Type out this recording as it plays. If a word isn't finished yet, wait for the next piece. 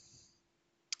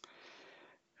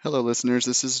Hello, listeners.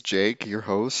 This is Jake, your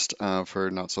host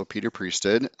for Not So Peter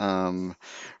Priesthood.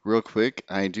 Real quick,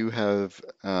 I do have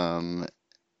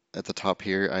at the top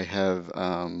here, I have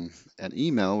an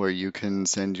email where you can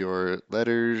send your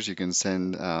letters. You can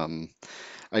send,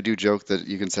 I do joke that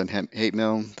you can send hate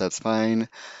mail. That's fine.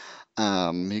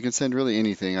 You can send really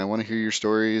anything. I want to hear your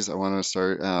stories. I want to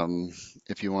start,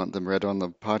 if you want them read on the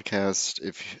podcast,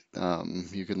 if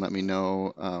you can let me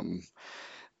know.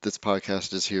 This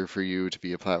podcast is here for you to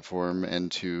be a platform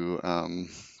and to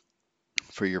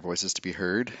for your voices to be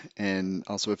heard. And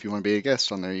also, if you want to be a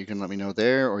guest on there, you can let me know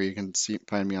there, or you can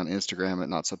find me on Instagram at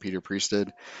Not So Peter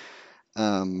Priesthood.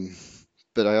 Um,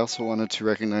 but I also wanted to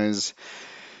recognize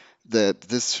that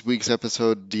this week's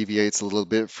episode deviates a little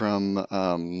bit from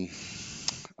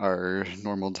our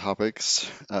normal topics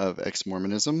of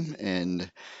ex-Mormonism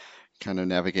and kind of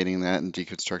navigating that and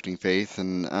deconstructing faith.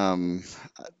 And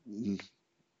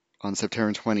on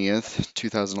September 20th,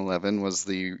 2011, was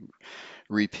the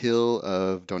repeal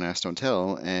of Don't Ask, Don't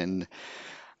Tell, and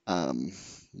Um,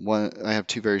 I have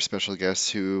two very special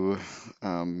guests who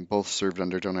both served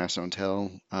under Don't Ask, Don't Tell.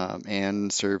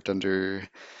 Anne served under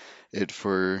it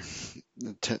for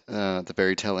the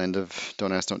very tail end of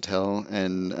Don't Ask, Don't Tell,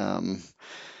 and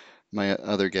my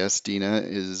other guest, Dina,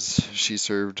 is she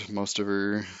served most of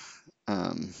her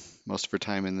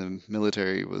time in the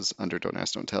military was under Don't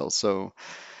Ask, Don't Tell. So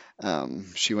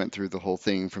she went through the whole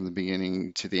thing from the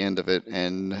beginning to the end of it,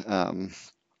 and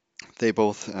they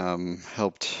both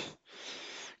helped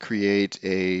create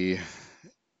a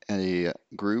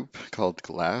group called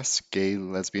GLASS, Gay,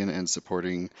 Lesbian, and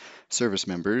Supporting Service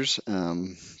Members,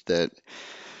 that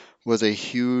was a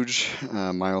huge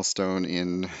milestone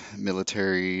in the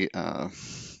military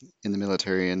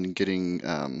and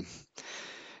getting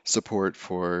support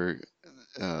for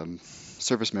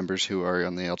service members who are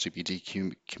on the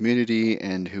LGBTQ community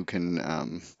and who can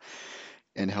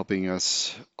and helping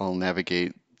us all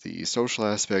navigate the social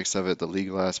aspects of it, the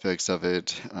legal aspects of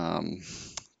it,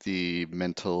 the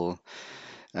mental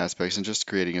aspects, and just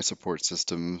creating a support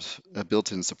system, a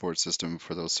built-in support system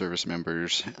for those service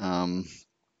members.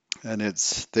 And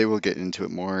they will get into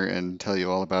it more and tell you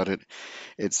all about it.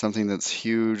 It's something that's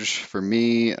huge for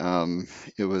me.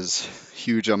 It was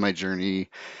huge on my journey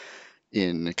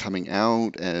in coming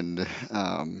out, and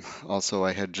also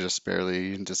I had just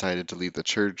barely decided to leave the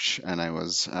church, and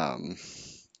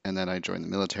then I joined the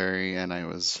military, and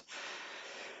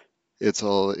it's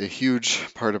all a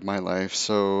huge part of my life.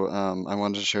 So I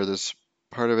wanted to share this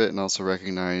part of it and also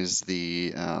recognize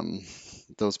the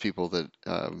those people that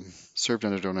served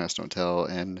under Don't Ask, Don't Tell,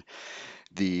 and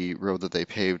the road that they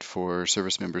paved for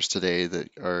service members today that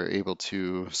are able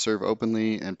to serve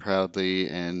openly and proudly.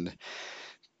 And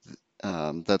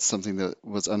that's something that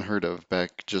was unheard of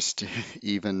back just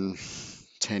even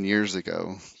 10 years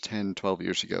ago, 10, 12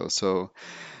 years ago. So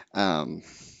um,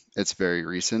 it's very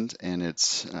recent, and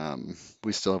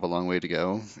we still have a long way to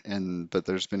go. But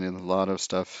there's been a lot of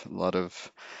stuff, a lot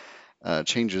of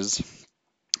changes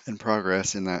and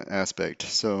progress in that aspect.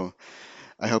 So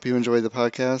I hope you enjoy the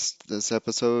podcast, this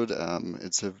episode. Um,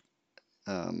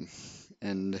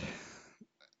 and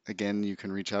again, you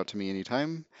can reach out to me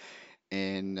anytime,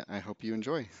 and I hope you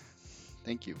enjoy.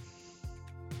 Thank you.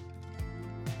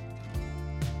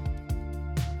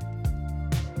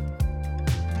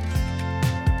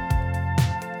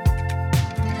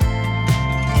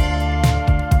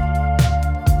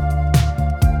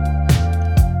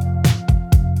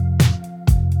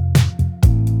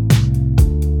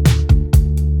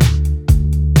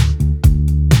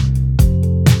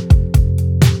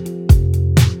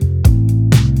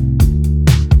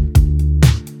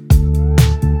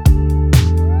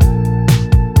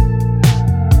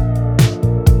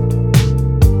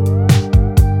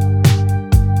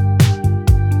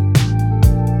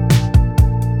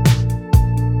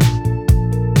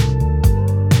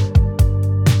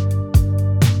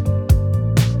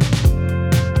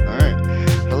 All right.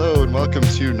 Hello and welcome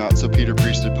to Not So Peter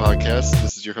Priesthood podcast.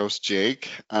 This is your host Jake.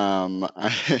 I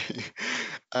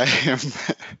am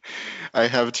I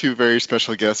have two very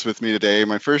special guests with me today.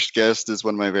 My first guest is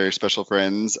one of my very special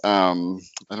friends. I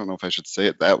don't know if I should say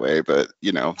it that way, but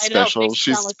I know, it special. makes it sound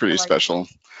She's like you're pretty like special.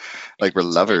 Like we're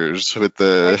it's like lovers with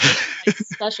right, the my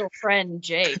special friend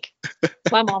Jake.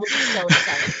 My mom would be so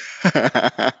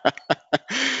excited.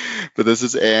 But this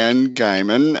is Anne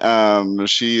Guyman.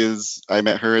 I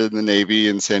met her in the Navy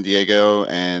in San Diego,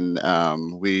 and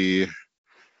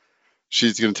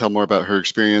she's going to tell more about her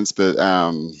experience. But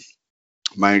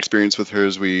my experience with her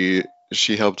is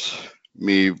she helped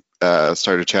me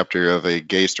start a chapter of a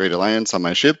gay straight alliance on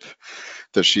my ship.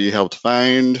 that she helped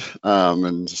find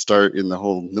and start in the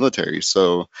whole military.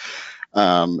 So,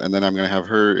 and then I'm going to have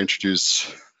her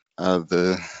introduce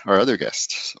our other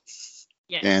guest.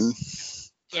 Anne.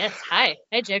 Yes. Hi,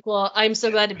 Jake. Well, I'm so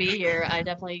glad to be here. I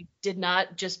definitely did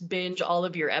not just binge all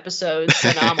of your episodes,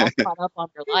 and I'm all caught up on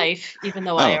your life, even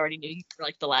though I already knew you for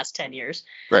like the last 10 years.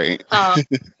 Right.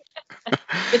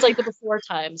 It's like the before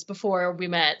times before we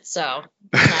met. So.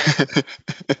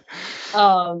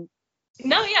 No,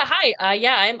 yeah, hi.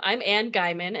 I'm Anne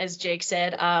Guyman, as Jake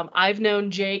said. I've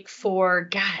known Jake for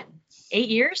 8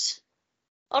 years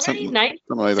already. Something like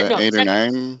Was it? that. No, 8 or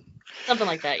 9. something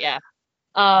like that. Yeah.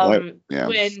 Yeah.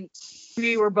 When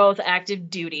we were both active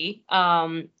duty.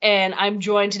 And I'm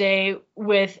joined today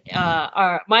with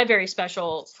my very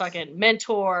special fucking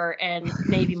mentor and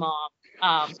Navy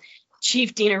mom,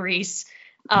 Chief Dina Reese,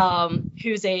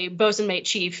 who's a bosun mate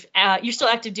chief. You're still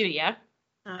active duty, yeah?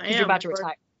 I am. You're about to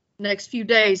retire. Next few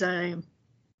days, I am.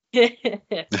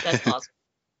 That's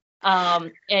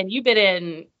awesome. And you've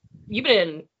been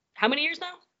in how many years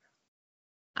now?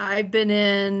 I've been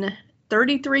in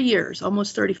 33 years,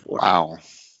 almost 34. Wow.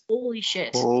 Holy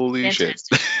shit.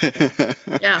 Fantastic.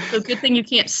 Yeah, so good thing you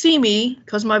can't see me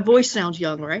because my voice sounds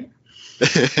young, right?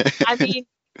 I mean,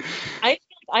 I feel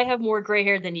like I have more gray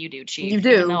hair than you do, Chief. You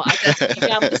do. No, you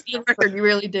got the record, you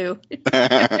really do.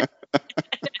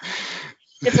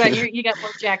 It's right. You got more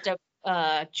jacked up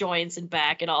joints and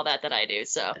back and all that I do.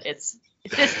 So it's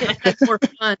more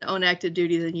fun on active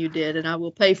duty than you did, and I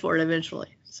will pay for it eventually.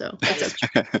 So that's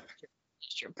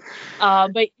true.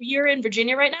 But you're in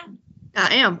Virginia right now?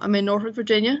 I am. I'm in Norfolk,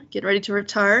 Virginia, getting ready to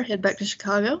retire, head back to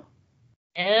Chicago.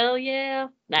 Hell yeah.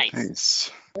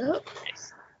 Nice. Yep.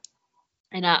 Nice.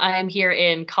 And I am here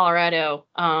in Colorado,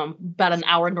 about an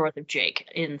hour north of Jake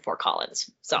in Fort Collins.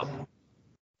 So.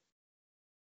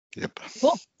 Yep.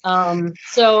 Cool.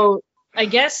 So I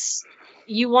guess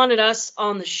you wanted us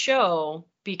on the show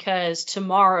because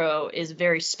tomorrow is a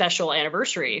very special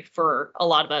anniversary for a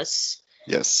lot of us.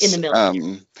 Yes. In the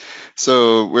military.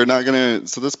 So we're not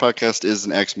so this podcast is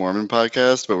an ex-Mormon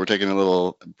podcast, but we're taking a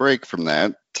little break from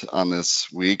that on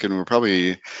this week. And we're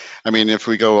probably, if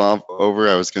we go over,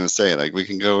 I was going to say, like, we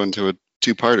can go into a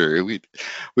two-parter.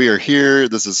 We are here.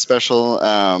 This is special.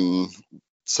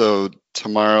 So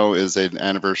tomorrow is an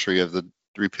anniversary of the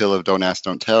repeal of Don't Ask,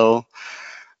 Don't Tell.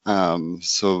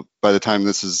 So by the time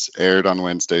this is aired on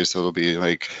Wednesday, so it'll be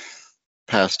like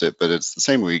past it, but it's the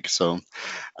same week. So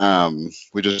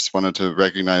we just wanted to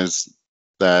recognize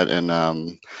that,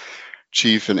 and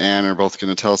Chief and Anne are both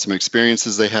going to tell some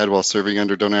experiences they had while serving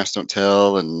under Don't Ask, Don't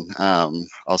Tell, and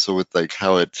also with like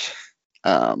how it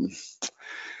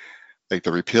like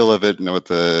the repeal of it and what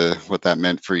that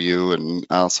meant for you, and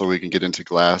also we can get into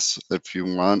glass if you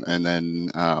want, and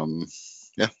then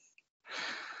yeah.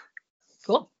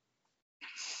 Cool.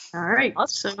 All right.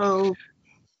 So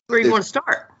where do you want to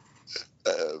start?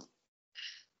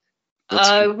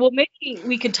 Well, maybe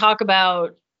we could talk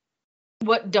about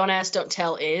what Don't Ask, Don't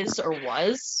Tell is or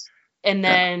was, and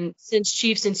then since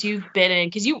you've been in,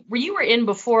 because you were in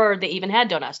before they even had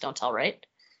Don't Ask, Don't Tell, right?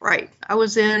 Right. I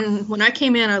was in, when I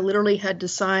came in, I literally had to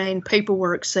sign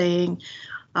paperwork saying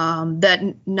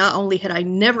that not only had I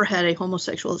never had a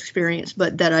homosexual experience,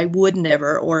 but that I would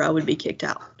never, or I would be kicked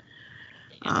out.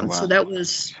 Wow. So that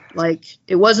was like,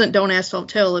 it wasn't Don't Ask, Don't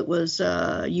Tell. It was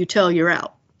you tell, you're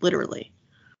out, literally.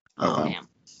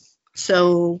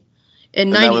 So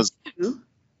in 92,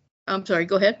 I'm sorry,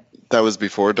 go ahead. That was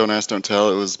before Don't Ask, Don't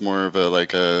Tell. It was more of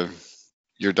a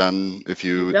you're done if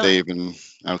you, they even,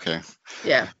 okay.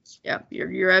 Yeah,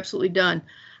 you're absolutely done.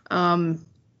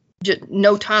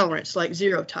 No tolerance, like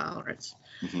zero tolerance.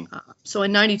 Mm-hmm. So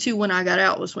in 92, when I got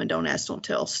out, was when Don't Ask, Don't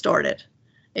Tell started.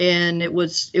 And it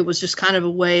was just kind of a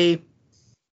way,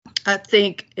 I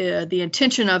think the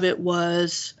intention of it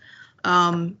was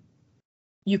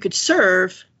you could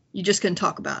serve, you just couldn't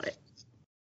talk about it.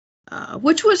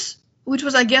 Which was,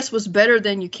 I guess, was better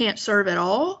than you can't serve at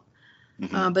all.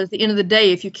 Mm-hmm. But at the end of the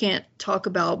day, if you can't talk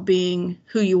about being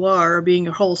who you are or being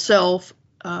your whole self,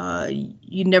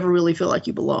 you never really feel like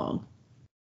you belong.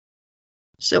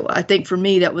 So I think for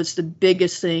me, that was the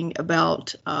biggest thing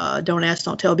about Don't Ask,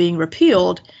 Don't Tell being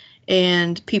repealed,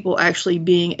 and people actually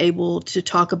being able to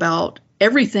talk about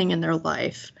everything in their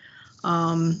life.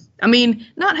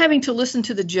 Not having to listen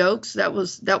to the jokes, that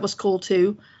was cool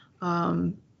too.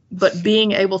 But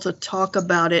being able to talk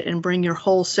about it and bring your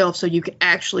whole self so you can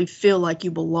actually feel like you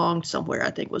belong somewhere,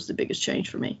 I think was the biggest change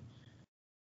for me.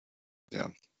 Yeah.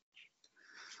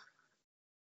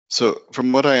 So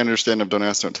from what I understand of Don't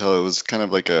Ask, Don't Tell, it was kind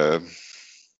of like a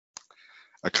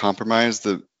compromise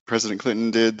that President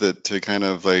Clinton did, that to kind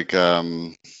of like,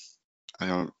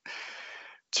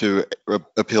 to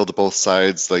appeal to both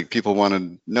sides. Like people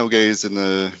wanted no gays in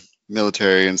the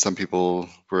military, and some people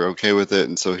were okay with it,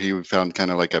 and so he found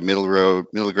kind of like a middle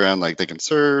ground. Like they can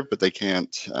serve, but they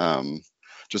can't.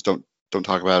 Just don't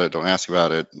talk about it. Don't ask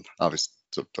about it. Obviously,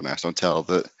 don't ask, don't tell.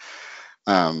 But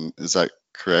is that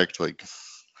correct? Like,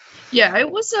 Yeah, it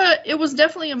was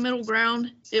definitely a middle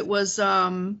ground. It was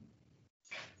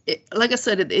like I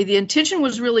said, the intention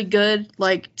was really good,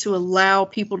 like to allow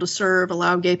people to serve,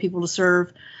 allow gay people to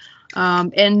serve.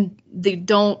 And the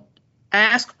don't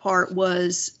ask part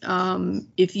was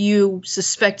if you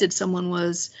suspected someone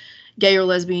was gay or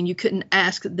lesbian, you couldn't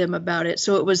ask them about it.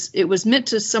 So it was meant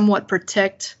to somewhat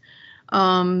protect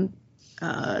the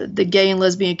gay and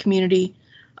lesbian community,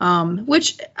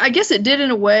 which I guess it did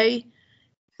in a way.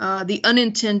 The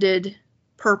unintended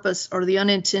purpose or the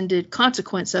unintended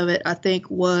consequence of it, I think,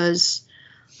 was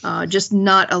just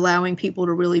not allowing people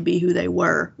to really be who they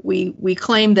were. We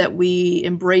claim that we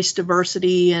embrace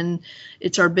diversity and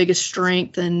it's our biggest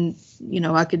strength, and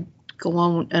I could go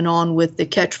on and on with the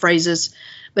catchphrases,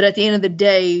 but at the end of the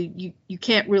day, you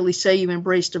can't really say you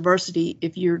embrace diversity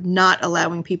if you're not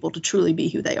allowing people to truly be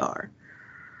who they are.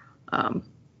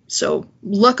 So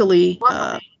luckily,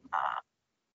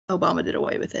 Obama did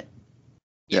away with it.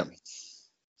 yeah.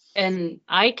 And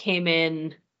I came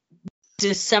in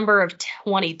December of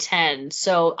 2010,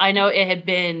 so I know it had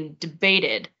been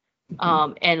debated,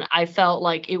 and I felt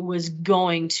like it was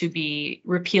going to be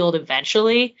repealed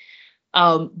eventually.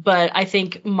 But I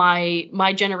think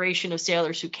my generation of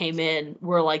sailors who came in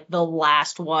were like the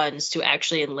last ones to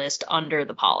actually enlist under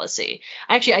the policy.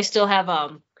 Actually, I still have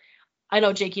I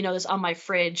know, Jake, you know this, on my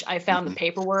fridge, I found the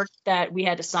paperwork that we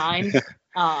had to sign.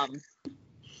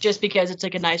 Just because it's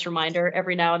like a nice reminder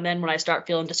every now and then when I start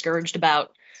feeling discouraged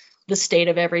about the state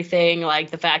of everything, like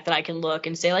the fact that I can look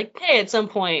and say like, hey, at some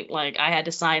point, like I had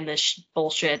to sign this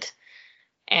bullshit,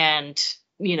 and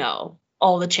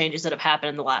all the changes that have happened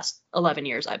in the last 11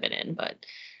 years I've been in. But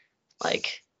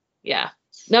like, yeah,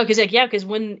 no, because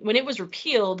when it was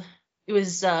repealed, it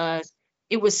was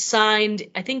signed,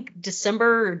 I think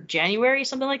December or January,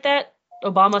 something like that.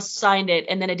 Obama signed it,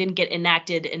 and then it didn't get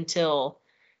enacted until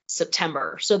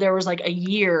September. So there was like a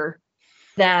year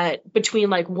that between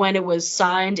like when it was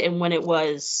signed and when it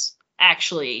was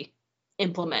actually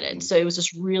implemented. So it was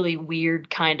this really weird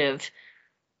kind of,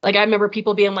 like, I remember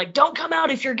people being like, don't come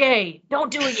out if you're gay.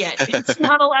 Don't do it yet. It's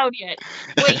not allowed yet.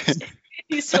 Wait,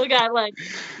 you still got like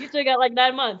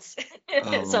 9 months.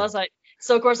 So I was like,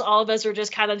 so of course all of us are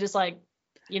just kind of just like,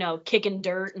 kicking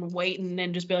dirt and waiting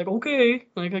and just be like, okay,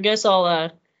 like I guess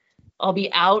I'll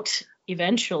be out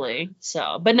eventually.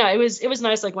 So, but no, it was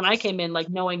nice, like when I came in, like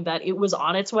knowing that it was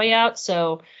on its way out.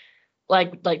 So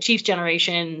like Chief's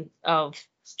generation of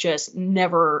just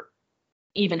never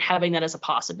even having that as a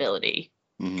possibility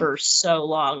for so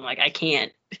long, like I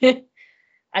can't imagine.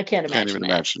 Can't even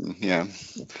imagine. Yeah.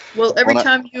 Well, every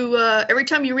time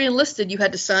you re-enlisted, you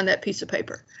had to sign that piece of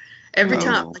paper. Every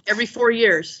time, like every 4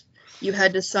 years, you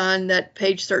had to sign that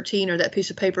page 13 or that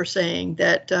piece of paper saying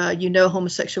that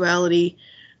homosexuality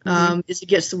is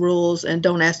against the rules, and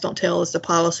don't ask, don't tell is the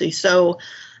policy. So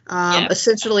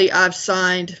essentially I've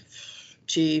signed,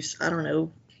 I don't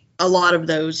know, a lot of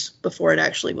those before it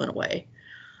actually went away.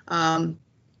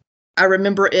 I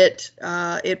remember it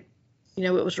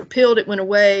was repealed, it went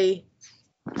away,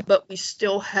 but we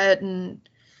still hadn't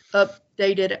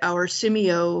updated our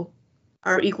SEMEO,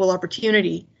 our equal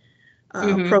opportunity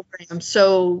program.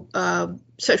 So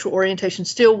sexual orientation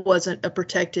still wasn't a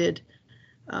protected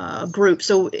group.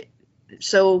 So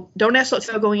Don't Ask, Don't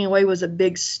Tell going away was a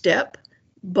big step,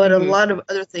 but a lot of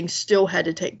other things still had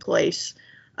to take place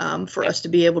for us to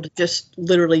be able to just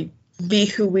literally be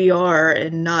who we are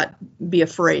and not be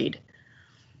afraid.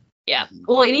 Yeah.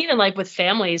 Well, and even like with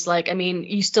families, like, I mean,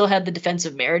 you still had the Defense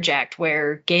of Marriage Act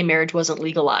where gay marriage wasn't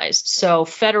legalized. So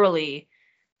federally,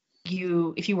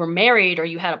 if you were married or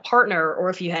you had a partner or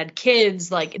if you had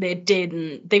kids, like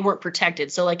they weren't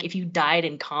protected. So like if you died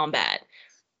in combat,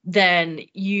 then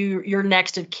your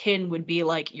next of kin would be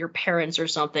like your parents or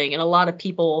something. And a lot of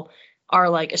people are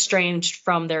like estranged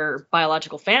from their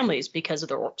biological families because of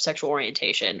their sexual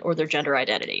orientation or their gender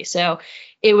identity. So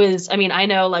it was, I mean, I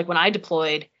know like when I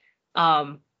deployed,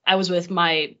 I was with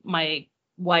my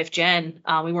wife, Jen.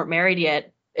 We weren't married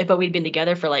yet, but we'd been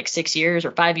together for like 6 years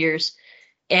or 5 years.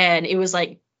 And it was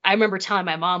like, I remember telling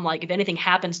my mom, like, if anything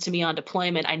happens to me on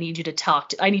deployment, I need you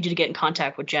to get in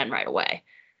contact with Jen right away.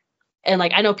 And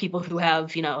like, I know people who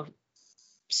have,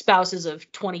 spouses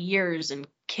of 20 years and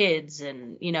kids,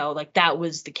 and, like that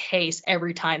was the case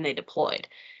every time they deployed.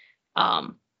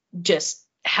 Just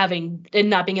having and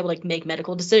not being able to like make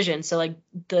medical decisions. So like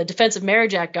the Defense of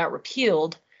Marriage Act got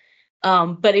repealed,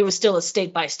 but it was still a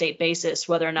state by state basis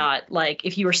whether or not, like,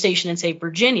 if you were stationed in, say,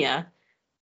 Virginia,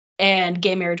 and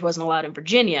gay marriage wasn't allowed in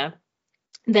Virginia,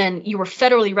 then you were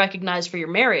federally recognized for your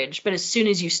marriage, but as soon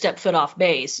as you stepped foot off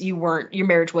base, your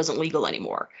marriage wasn't legal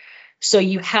anymore. So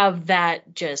you have that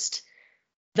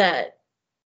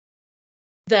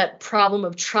problem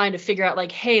of trying to figure out,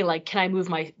 like, hey, like, can I move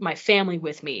my family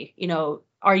with me? You know,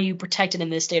 are you protected in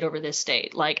this state over this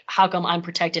state? Like, how come I'm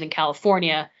protected in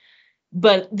California,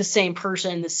 but the same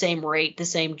person, the same rate, the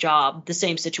same job, the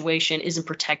same situation isn't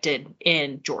protected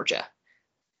in Georgia?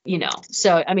 You know,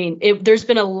 so I mean, there's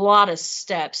been a lot of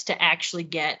steps to actually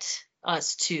get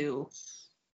us to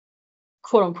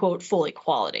quote unquote full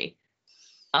equality.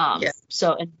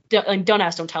 So and Don't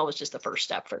Ask, Don't Tell was just the first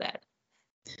step for that.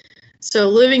 So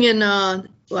living in, I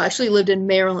actually lived in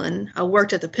Maryland. I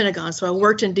worked at the Pentagon, so I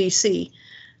worked in D.C.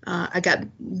 I got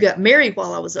married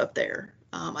while I was up there.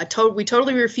 We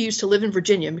totally refused to live in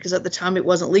Virginia because at the time it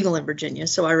wasn't legal in Virginia.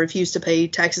 So I refused to pay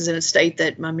taxes in a state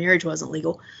that my marriage wasn't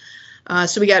legal.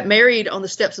 So we got married on the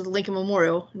steps of the Lincoln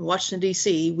Memorial in Washington,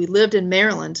 D.C. We lived in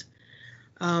Maryland,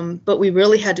 but we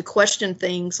really had to question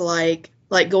things like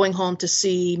going home to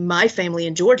see my family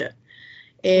in Georgia.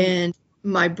 And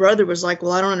my brother was like,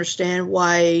 well, I don't understand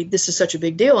why this is such a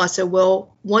big deal. I said,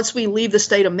 well, once we leave the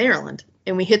state of Maryland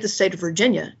and we hit the state of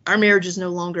Virginia, our marriage is no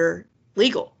longer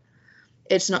legal.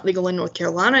 It's not legal in North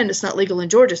Carolina and it's not legal in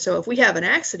Georgia. So if we have an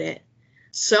accident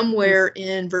somewhere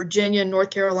in Virginia, North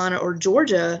Carolina, or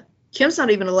Georgia, Kim's not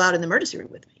even allowed in the emergency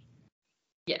room with me.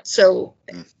 Yeah. So,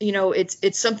 you know,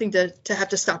 it's something to have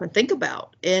to stop and think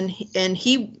about. And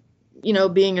he, you know,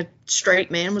 being a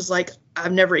straight man, was like,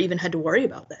 I've never even had to worry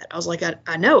about that. I was like,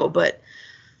 I know, but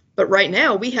right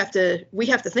now we have to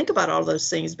think about all those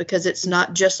things because it's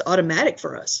not just automatic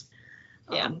for us.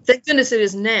 Yeah. Thank goodness it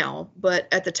is now, but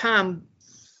at the time,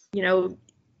 you know,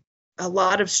 a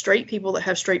lot of straight people that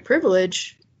have straight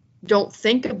privilege don't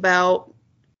think about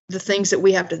the things that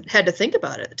we had to think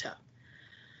about at the time.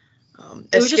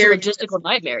 It was just a logistical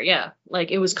nightmare. Yeah.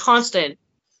 Like, it was constant.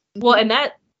 Well, and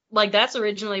that's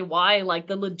originally why, like,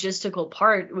 the logistical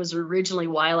part was originally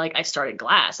why, like, I started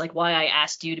Glass, like why I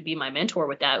asked you to be my mentor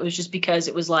with that. It was just because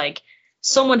it was like,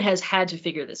 someone has had to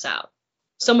figure this out.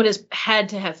 Someone has had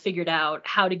to have figured out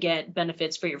how to get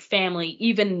benefits for your family,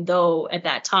 even though at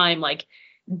that time, like,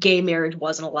 gay marriage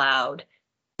wasn't allowed.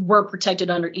 We're protected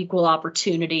under equal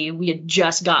opportunity. We had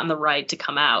just gotten the right to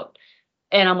come out.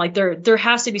 And I'm like, there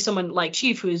has to be someone like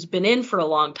Chief who's been in for a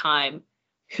long time,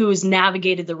 who's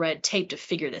navigated the red tape to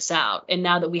figure this out. And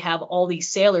now that we have all these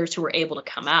sailors who are able to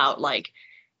come out, like,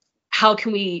 how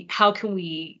can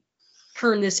we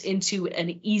turn this into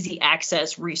an easy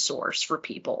access resource for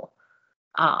people?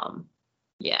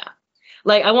 Yeah.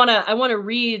 Like, I want to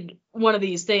read one of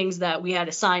these things that we had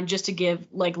assigned just to give,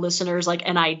 like, listeners, like,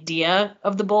 an idea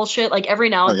of the bullshit. Like, every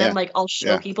now and then, like, I'll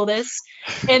show people this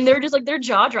and they're just like, their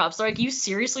jaw drops. They're like, you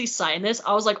seriously signed this?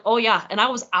 I was like, oh yeah. And I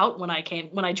was out when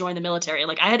I joined the military.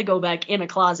 Like, I had to go back in a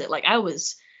closet. Like, I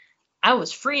was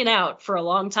freeing out for a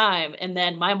long time. And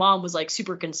then my mom was like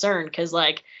super concerned because,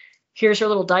 like, here's her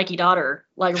little dykey daughter,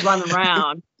 like, running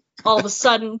around. All of a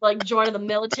sudden, like, joining the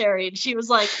military, and she was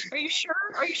like, are you sure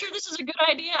this is a good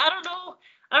idea? I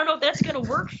don't know if that's going to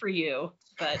work for you.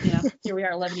 But, you know, here we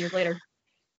are 11 years later.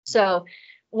 So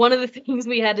one of the things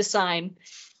we had to sign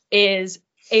is,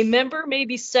 a member may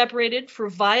be separated for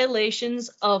violations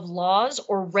of laws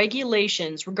or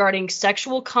regulations regarding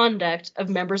sexual conduct of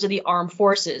members of the armed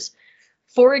forces.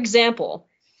 For example,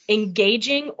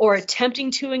 engaging or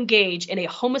attempting to engage in a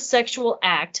homosexual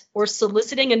act or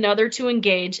soliciting another to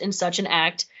engage in such an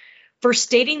act, for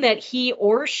stating that he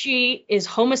or she is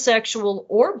homosexual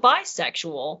or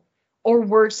bisexual, or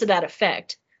words to that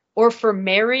effect, or for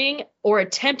marrying or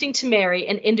attempting to marry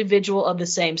an individual of the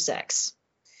same sex.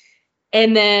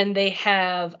 And then they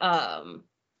have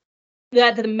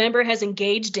that the member has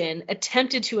engaged in,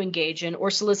 attempted to engage in,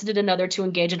 or solicited another to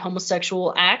engage in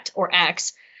homosexual act or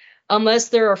acts, unless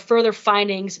there are further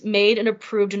findings made and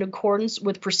approved in accordance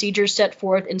with procedures set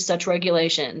forth in such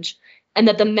regulations, and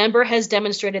that the member has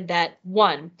demonstrated that,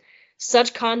 1,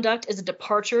 such conduct is a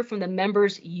departure from the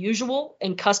member's usual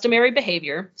and customary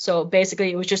behavior. So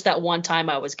basically, it was just that one time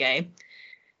I was gay.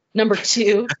 Number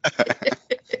 2,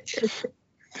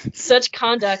 such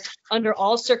conduct under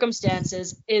all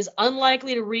circumstances is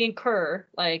unlikely to reoccur,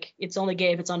 like, it's only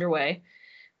gay if it's underway.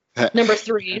 Number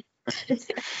 3,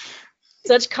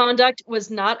 such conduct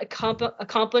was not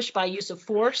accomplished by use of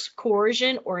force,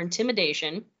 coercion, or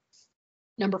intimidation.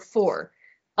 Number 4,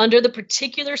 Under the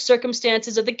particular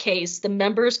circumstances of the case, the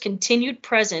member's continued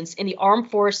presence in the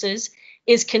armed forces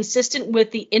is consistent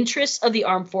with the interests of the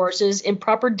armed forces in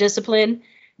proper discipline,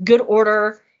 good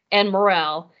order, and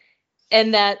morale,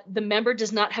 and that the member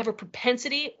does not have a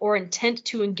propensity or intent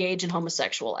to engage in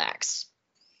homosexual acts.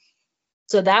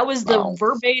 So that was the Wow.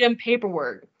 verbatim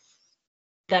paperwork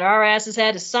that our asses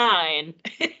had to sign.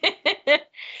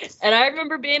 And I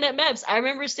remember being at MEPS. I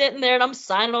remember sitting there and I'm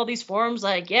signing all these forms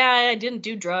like, yeah, I didn't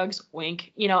do drugs,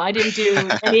 wink. You know, I didn't do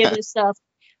any of this stuff.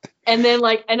 And then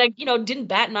like, and I, you know, didn't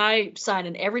bat an eye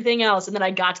signing everything else. And then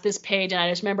I got to this page and I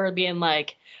just remember being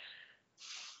like,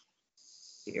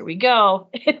 here we go.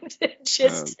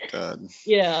 Just, Oh God.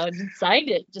 you know, signed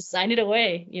it, just signed it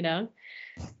away, you know?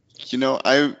 You know,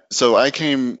 I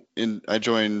came in, I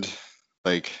joined,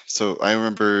 like, so I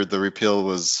remember the repeal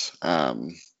was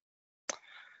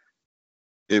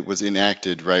it was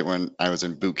enacted right when I was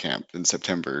in boot camp in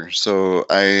September. So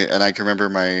I can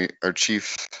remember our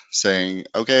chief saying,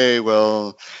 okay,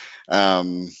 well,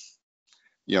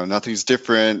 you know, nothing's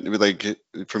different like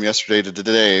from yesterday to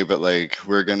today, but like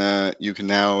you can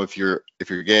now, if you're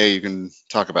gay, you can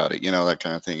talk about it, you know, that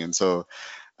kind of thing. And so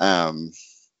um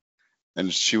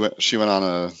and she went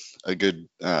on a good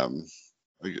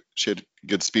she had a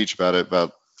good speech about it,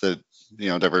 about the, you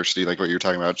know, diversity, like what you're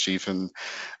talking about, chief, and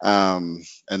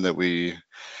that we,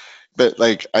 but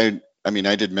like I mean,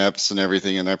 I did MEPS and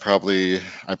everything, and I probably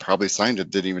signed it,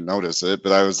 didn't even notice it,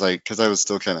 but I was like, because I was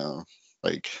still kind of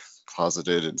like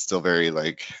closeted and still very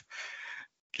like,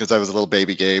 because I was a little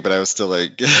baby gay, but I was still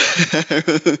like,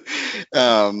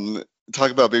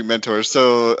 talk about being mentors.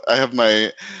 So I have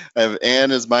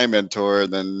Anne as my mentor,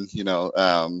 and then, you know,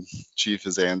 Chief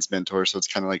is Anne's mentor. So it's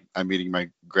kind of like I'm meeting my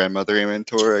grandmother a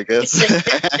mentor, I guess.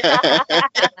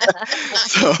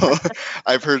 So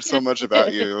I've heard so much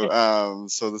about you.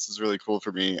 So this is really cool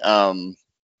for me.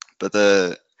 But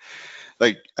I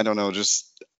don't know, just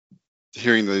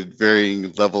hearing the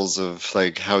varying levels of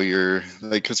like how you're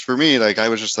like, because for me, like I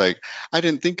was just like, I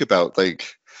didn't think about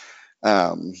like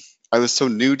I was so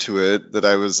new to it that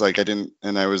I was like,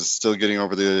 I was still getting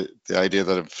over the idea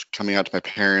that of coming out to my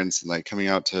parents and like coming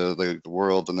out to like the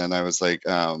world, and then I was like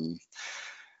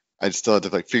I still had to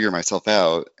like figure myself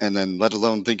out, and then let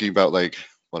alone thinking about like,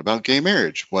 what about gay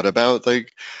marriage, what about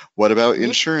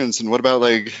insurance, and what about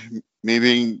like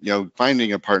maybe, you know,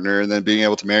 finding a partner and then being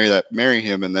able to marry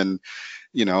him, and then,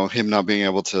 you know, him not being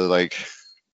able to like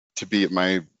to be at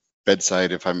my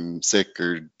bedside if I'm sick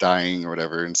or dying or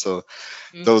whatever. And so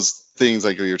those things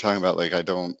like what you're talking about, like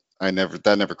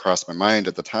that never crossed my mind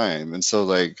at the time. And so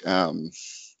like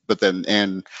but then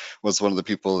Anne was one of the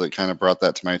people that kind of brought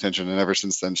that to my attention, and ever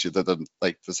since then she lit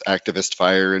like this activist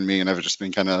fire in me, and I've just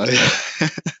been kind of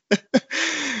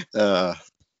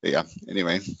yeah,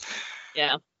 anyway.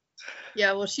 Yeah,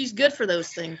 well, she's good for those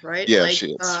things, right? Yeah, like,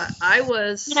 she is. I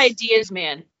was Good ideas,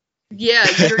 man. Yeah,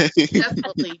 you're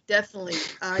definitely.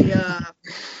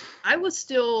 I was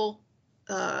still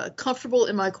comfortable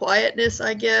in my quietness,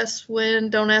 I guess, when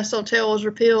Don't Ask, Don't Tell was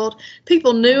repealed.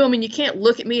 People knew. I mean, you can't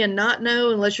look at me and not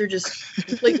know unless you're just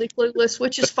completely clueless,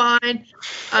 which is fine.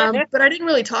 But I didn't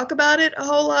really talk about it a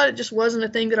whole lot. It just wasn't a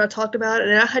thing that I talked about.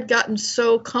 And I had gotten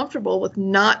so comfortable with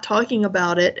not talking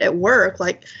about it at work,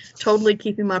 like totally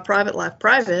keeping my private life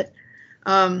private,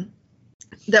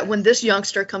 that when this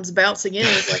youngster comes bouncing in,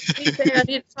 it's like, hey, I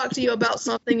need to talk to you about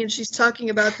something, and she's talking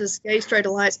about this gay straight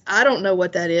alliance. I don't know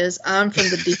what that is. I'm from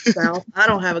the deep South. I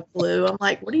don't have a clue. I'm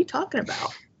like, what are you talking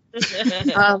about?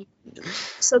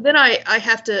 So then I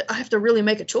have to really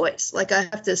make a choice. Like, I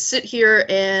have to sit here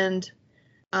and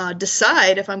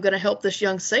decide if I'm going to help this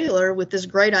young sailor with this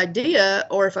great idea,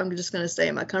 or if I'm just going to stay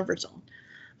in my comfort zone.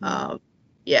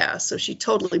 Yeah, so she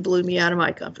totally blew me out of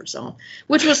my comfort zone,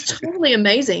 which was totally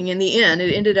amazing in the end.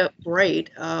 It ended up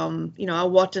great. You know, I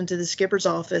walked into the skipper's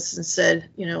office and said,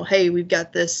 you know, hey, we've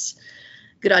got this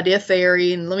good idea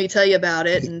ferry, and let me tell you about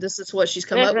it, and this is what she's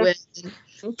come up with.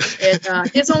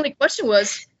 And his only question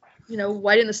was, you know,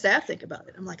 why didn't the staff think about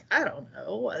it? I'm like, I don't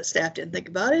know why the staff didn't think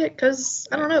about it, because,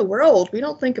 I don't know, we're old. We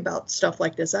don't think about stuff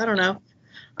like this. I don't know.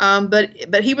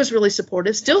 But he was really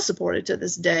supportive, still supportive to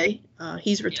this day.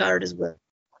 He's retired as well.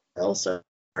 Also,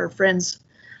 our friends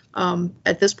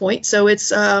at this point. So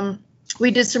it's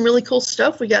we did some really cool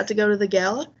stuff. We got to go to the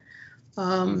gala,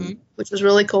 which was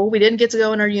really cool. We didn't get to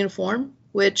go in our uniform,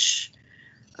 which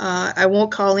I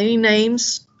won't call any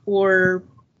names or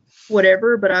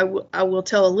whatever, but I will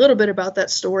tell a little bit about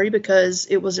that story because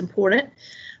it was important.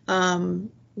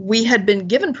 We had been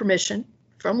given permission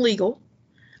from legal.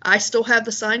 I still have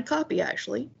the signed copy,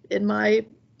 actually, I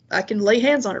can lay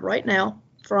hands on it right now,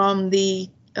 from the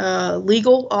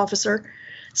legal officer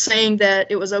saying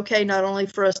that it was okay not only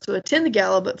for us to attend the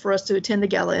gala, but for us to attend the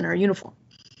gala in our uniform.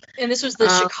 And this was the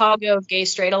Chicago Gay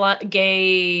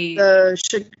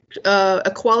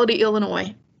Equality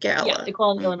Illinois Gala. Yeah,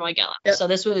 Equality Illinois Gala. Yep. So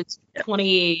this was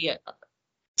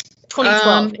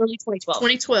 2012, early 2012.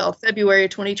 2012, February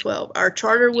 2012. Our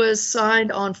charter was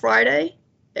signed on Friday,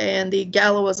 and the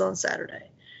gala was on Saturday.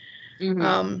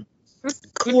 Mm-hmm.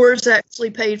 Coors actually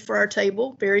paid for our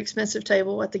table, very expensive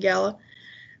table at the gala.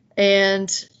 And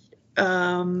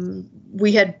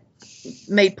we had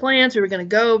made plans. We were going to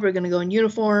go in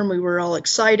uniform. We were all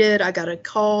excited. I got a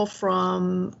call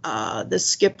from the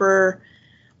skipper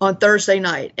on Thursday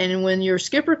night. And when your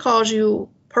skipper calls you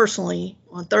personally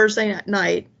on Thursday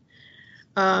night,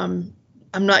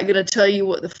 I'm not going to tell you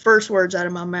what the first words out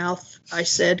of my mouth I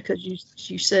said, because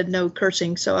you said no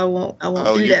cursing, so I won't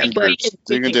do that. But you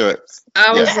can do it.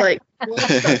 I was like, what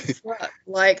the fuck?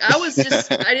 Like,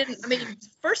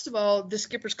 first of all, the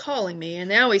skipper's calling me, and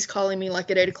now he's calling me like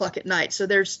at 8 o'clock at night. So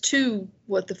there's two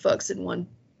what the fucks in one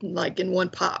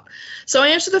pop. So I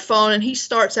answer the phone, and he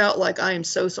starts out like, I am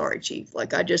so sorry, Chief.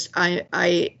 Like, I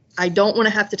don't want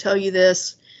to have to tell you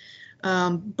this,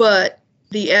 but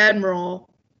the Admiral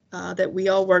that we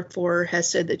all work for has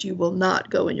said that you will not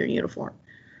go in your uniform.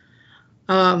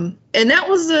 And that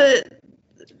was a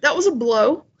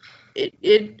blow.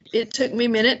 It took me a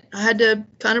minute. I had to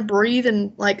kind of breathe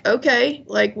and like, okay,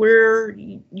 like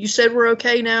you said we're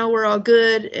okay now, we're all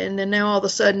good. And then now all of a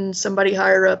sudden somebody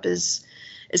higher up is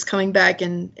coming back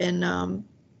and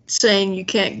saying you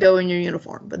can't go in your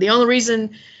uniform. But the only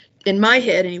reason, in my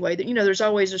head anyway, that,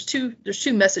 there's two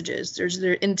messages. There's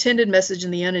the intended message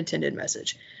and the unintended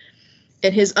message.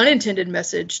 And his unintended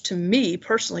message to me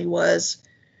personally was,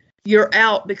 you're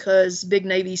out because Big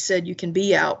Navy said you can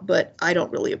be out, but I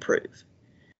don't really approve.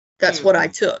 That's what I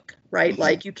took, right?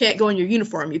 Like, you can't go in your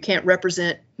uniform. You can't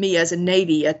represent me as a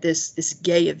Navy at this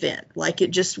gay event. Like,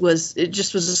 it just was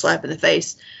a slap in the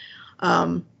face.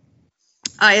 I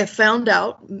have found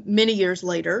out many years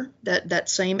later that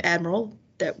same Admiral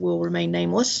that will remain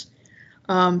nameless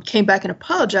came back and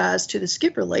apologized to the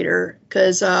skipper later,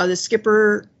 because the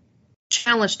skipper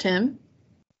challenged him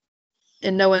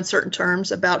in no uncertain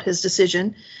terms about his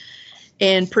decision,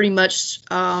 and pretty much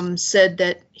said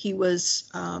that he was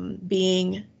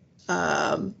being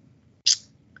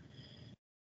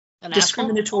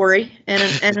discriminatory and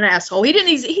an asshole.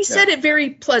 He said it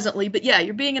very pleasantly, but yeah,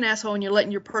 you're being an asshole and you're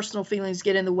letting your personal feelings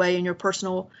get in the way, and your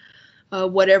personal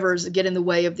whatever's get in the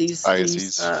way of these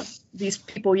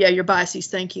people. Yeah, your biases.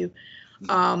 Thank you.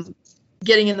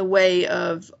 Getting in the way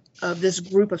of this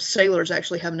group of sailors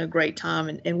actually having a great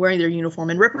time and wearing their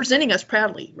uniform and representing us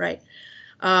proudly, right?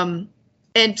 And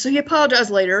so he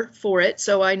apologized later for it,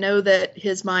 so I know that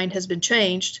his mind has been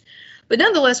changed. But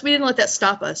nonetheless, we didn't let that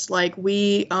stop us. Like,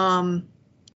 we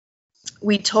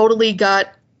totally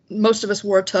got, most of us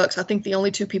wore tux. I think the only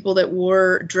two people that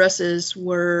wore dresses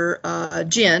were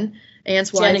Jen,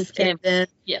 Ann's wife, and then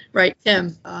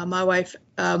Kim, my wife,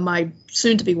 my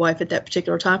soon-to-be wife at that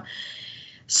particular time.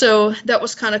 So that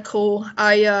was kind of cool.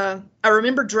 I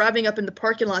remember driving up in the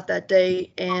parking lot that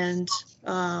day, and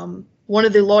one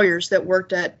of the lawyers that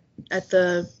worked at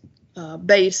the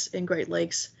base in Great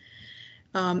Lakes,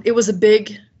 it was a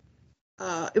big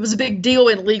deal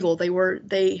in legal.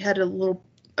 They had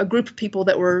a group of people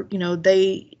that were,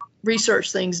 they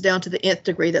researched things down to the nth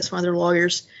degree. That's why they're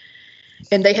lawyers.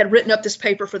 And they had written up this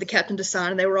paper for the captain to sign,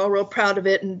 and they were all real proud of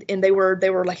it, and they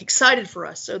were like excited for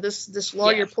us. So this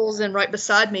lawyer pulls in right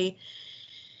beside me,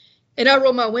 and I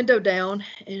roll my window down,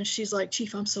 and she's like,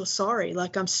 Chief, I'm so sorry.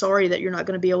 Like, I'm sorry that you're not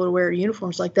going to be able to wear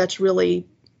uniforms. Like, that's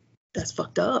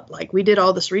fucked up. Like, we did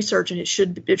all this research, and it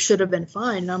should have been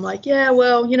fine. And I'm like, yeah,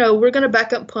 well, we're going to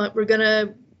back up and punt. We're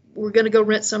going to go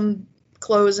rent some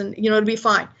clothes, and it'll be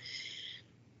fine.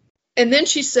 And then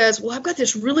she says, well, I've got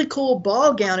this really cool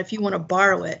ball gown if you want to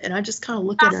borrow it. And I just kind of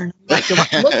look at her and like, do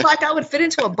I look like I would fit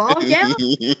into a ball gown?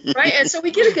 Right? And so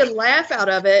we get a good laugh out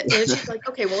of it. And she's like,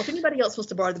 okay, well, if anybody else wants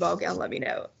to borrow the ball gown, let me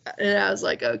know. And I was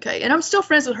like, okay. And I'm still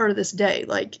friends with her to this day.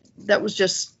 Like, that was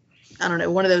just, I don't know,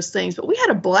 one of those things. But we had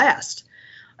a blast.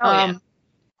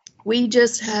 We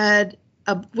just had,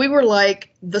 we were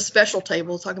like the special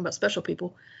table, talking about special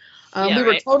people. We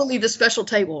were totally the special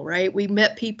table, right? We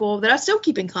met people that I still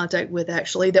keep in contact with,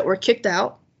 actually, that were kicked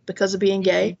out because of being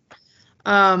gay.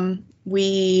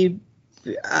 We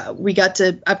got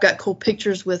to, I've got cool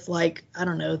pictures with, like, I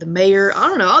don't know, the mayor, I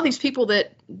don't know, all these people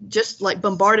that just like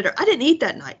bombarded her. I didn't eat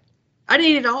that night. I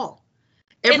didn't eat at all.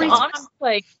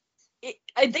 Honestly,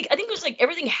 I think it was like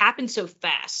everything happened so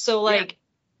fast. So like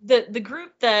the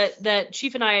group that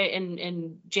Chief and I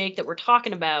and Jake that we're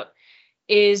talking about,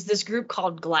 is this group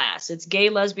called GLASS. It's Gay,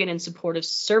 Lesbian, and Supportive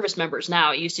Service Members.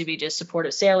 Now, it used to be just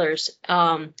Supportive Sailors.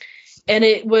 And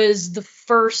it was the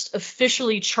first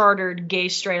officially chartered gay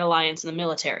straight alliance in the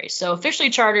military. So officially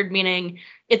chartered meaning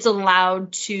it's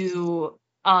allowed to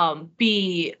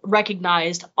be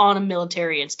recognized on a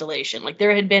military installation. Like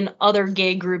there had been other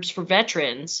gay groups for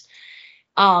veterans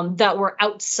that were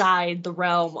outside the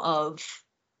realm of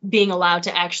being allowed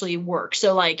to actually work.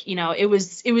 So like, you know, it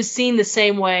was seen the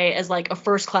same way as like a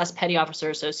first class petty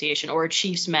officer association or a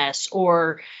chief's mess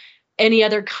or any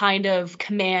other kind of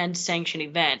command sanctioned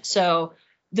event. So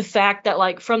the fact that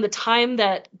like from the time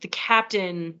that the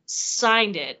captain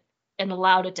signed it and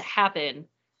allowed it to happen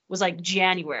was like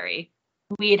January.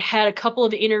 We had a couple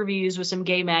of interviews with some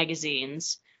gay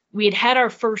magazines. We had our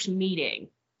first meeting.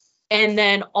 And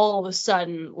then all of a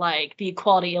sudden, like the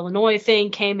Equality Illinois thing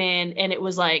came in, and it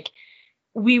was like,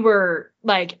 we were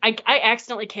like, I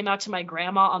accidentally came out to my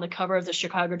grandma on the cover of the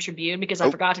Chicago Tribune because I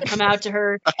forgot to come out to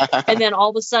her. And then all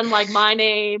of a sudden, like my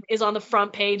name is on the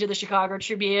front page of the Chicago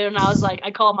Tribune. And I was like,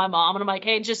 I called my mom and I'm like,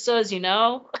 hey, just so as you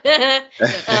know,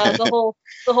 the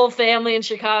whole family in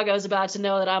Chicago is about to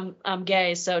know that I'm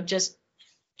gay. So just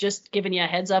giving you a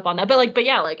heads up on that. But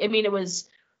yeah, like, I mean, it was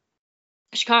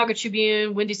Chicago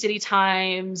Tribune, Windy City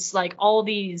Times, like all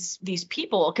these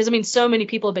people, because I mean, so many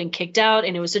people have been kicked out,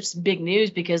 and it was such big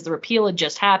news because the repeal had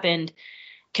just happened.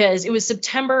 Because it was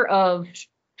September of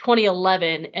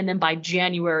 2011, and then by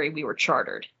January we were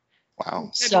chartered.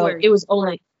 Wow. So it was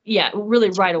only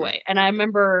really right away. And I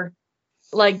remember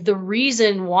like the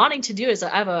reason wanting to do is I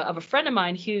have a friend of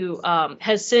mine who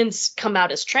has since come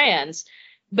out as trans,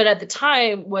 but at the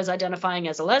time was identifying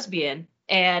as a lesbian.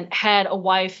 And had a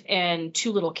wife and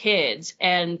 2 little kids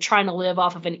and trying to live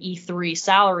off of an E3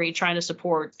 salary, trying to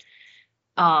support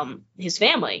his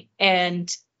family. And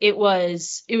it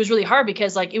was really hard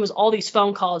because like it was all these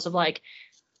phone calls of like,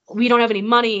 we don't have any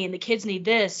money and the kids need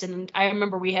this. And I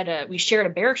remember we shared a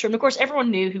barracks room. Of course,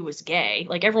 everyone knew who was gay.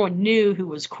 Like everyone knew who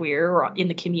was queer or in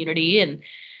the community. And,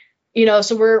 you know,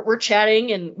 so we're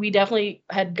chatting, and we definitely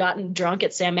had gotten drunk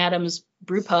at Sam Adams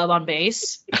Brew Pub on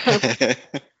base.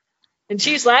 And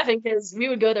she's laughing because we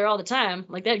would go there all the time.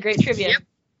 Like, they had great trivia. Yep.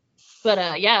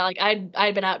 But yeah, like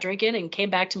I'd been out drinking and came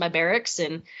back to my barracks,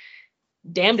 and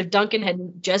damned if Duncan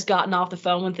had just gotten off the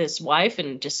phone with his wife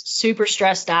and just super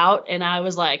stressed out. And I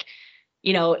was like,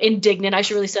 you know, indignant. I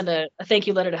should really send a thank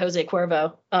you letter to Jose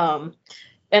Cuervo.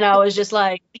 And I was just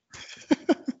like,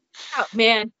 oh,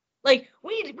 man, like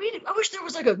I wish there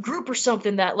was like a group or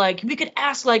something that like we could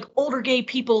ask like older gay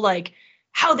people like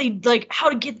how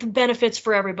to get the benefits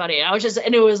for everybody.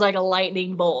 And it was like a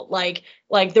lightning bolt. Like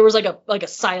there was like a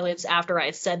silence after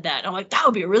I said that. And I'm like, that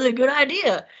would be a really good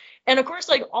idea. And of course,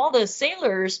 like all the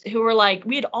sailors who were like,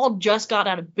 we had all just got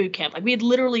out of boot camp. Like we had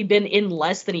literally been in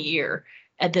less than a year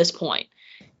at this point.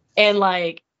 And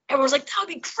like, everyone was like, that would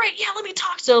be great. Yeah, let me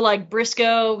talk. So like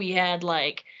Briscoe, we had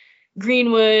like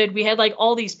Greenwood, we had like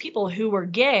all these people who were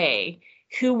gay,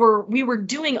 we were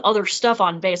doing other stuff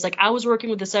on base. Like I was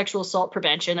working with the sexual assault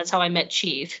prevention. That's how I met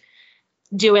Chief,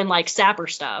 doing like sapper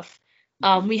stuff.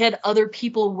 We had other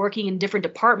people working in different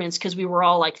departments because we were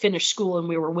all like finished school and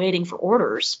we were waiting for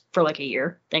orders for like a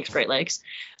year. Thanks, Great Lakes.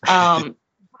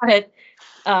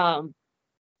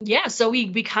 Yeah, so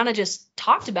we kind of just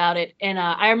talked about it. And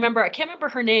I can't remember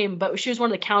her name, but she was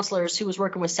one of the counselors who was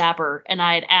working with Sapper. And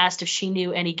I had asked if she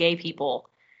knew any gay people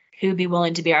who'd be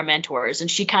willing to be our mentors.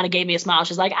 And she kind of gave me a smile.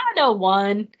 She's like, I know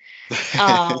one.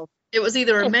 It was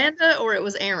either Amanda or it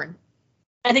was Aaron.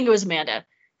 I think it was Amanda.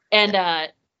 And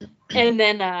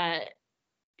then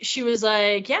she was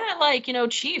like, yeah, like, you know,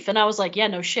 Chief. And I was like, yeah,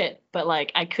 no shit. But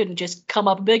like, I couldn't just come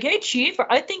up and be like, hey, Chief,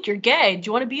 I think you're gay. Do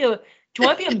you want to be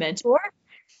a mentor?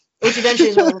 Which eventually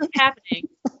is what was happening.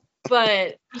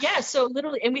 But yeah, so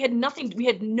literally, and we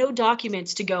had no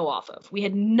documents to go off of. We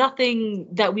had nothing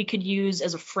that we could use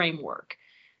as a framework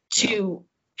to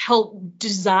help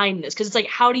design this. Because it's like,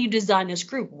 how do you design this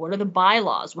group? What are the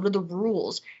bylaws? What are the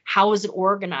rules? How is it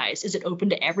organized? Is it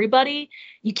open to everybody?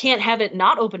 You can't have it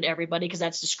not open to everybody because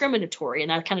that's discriminatory,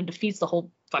 and that kind of defeats the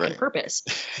whole fucking purpose.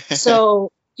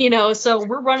 So, you know, so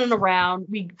we're running around,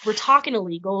 we're talking to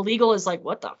legal. Legal is like,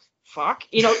 what the fuck?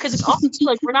 You know, because it's also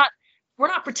like we're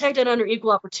not protected under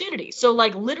equal opportunity. So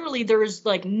like literally there's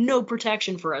like no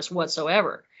protection for us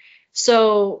whatsoever.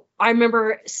 So I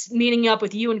remember meeting up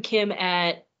with you and Kim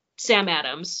at Sam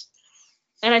Adams,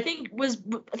 and I think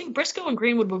Briscoe and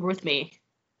Greenwood were with me.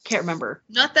 Can't remember.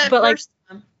 Not that first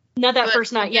time. Not that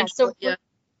first night. Yeah. So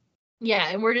yeah,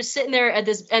 and we're just sitting there at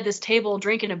this table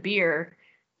drinking a beer,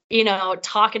 you know,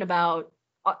 talking about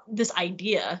this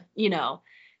idea, you know.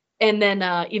 And then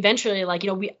eventually, like,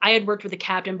 I had worked with the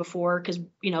captain before because,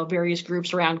 various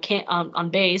groups around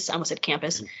on base. I almost said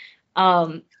campus.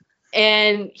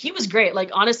 And he was great.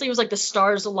 Like, honestly, it was like the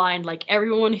stars aligned. Like,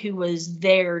 everyone who was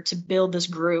there to build this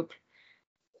group,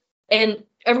 and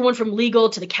everyone from legal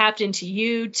to the captain to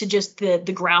you to just the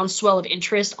groundswell of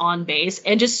interest on base,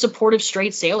 and just supportive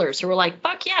straight sailors who were like,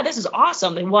 fuck yeah, this is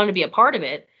awesome. They wanted to be a part of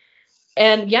it.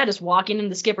 And yeah, just walking in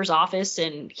the skipper's office,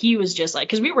 and he was just like,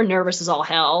 because we were nervous as all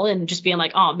hell, and just being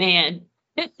like, oh man,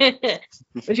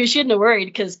 which you shouldn't have worried,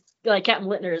 because like Captain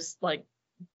Littner is like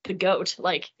the GOAT.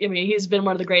 Like, I mean, he's been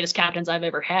one of the greatest captains I've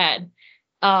ever had.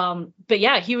 But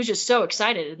yeah, he was just so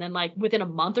excited. And then like within a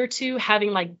month or two,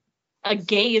 having like a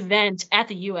gay event at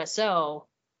the USO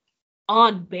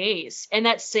on base, and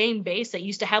that same base that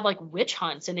used to have like witch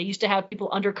hunts, and they used to have people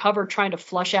undercover trying to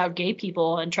flush out gay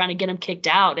people and trying to get them kicked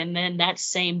out. And then that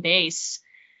same base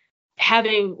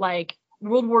having like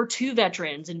World War II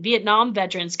veterans and Vietnam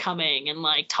veterans coming and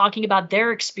like talking about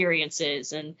their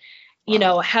experiences, and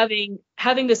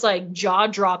having this like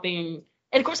jaw-dropping.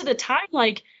 And of course at the time,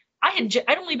 like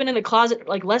I'd only been in the closet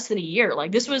like less than a year.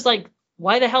 Like, this was like,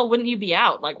 why the hell wouldn't you be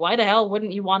out? Like, why the hell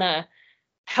wouldn't you want to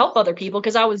help other people?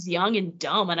 Because I was young and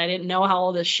dumb and I didn't know how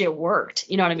all this shit worked.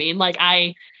 You know what I mean? Like,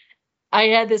 I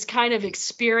had this kind of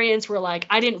experience where like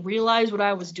I didn't realize what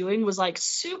I was doing was like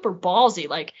super ballsy.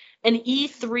 Like, an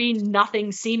E3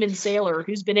 nothing seaman sailor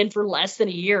who's been in for less than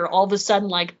a year, all of a sudden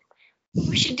like,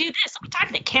 we should do this. I'm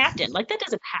talking to the captain. Like, that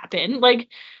doesn't happen. Like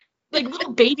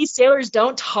little baby sailors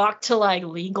don't talk to like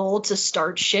legal to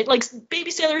start shit. Like, baby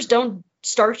sailors don't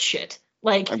start shit.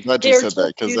 Like, I'm glad you said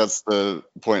that, because that's the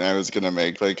point I was gonna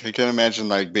make. Like, I can imagine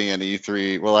like being an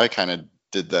E3. Well, I kind of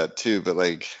did that too, but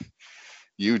like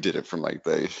you did it from like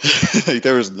like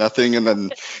there was nothing, and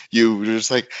then you were just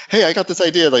like, hey, I got this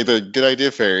idea, like the good idea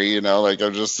fairy, like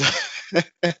I'm just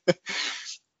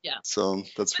yeah. So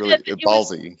that's really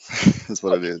ballsy is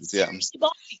what it is. Yeah.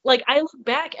 Like, I look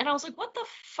back and I was like, what the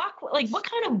fuck? Like, what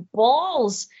kind of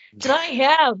balls did I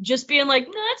have? Just being like,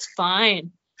 no, that's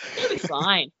fine. It'll be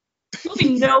fine. There'll be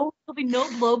no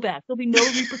blowback. There'll be no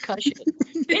repercussion.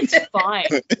 It's fine.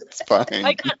 It's fine.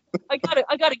 I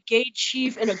got a gay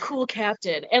chief and a cool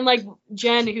captain. And like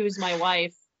Jen, who's my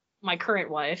wife, my current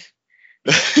wife.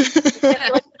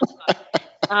 But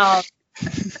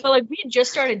like, we had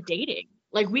just started dating.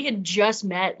 Like, we had just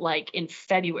met like in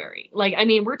February. Like, I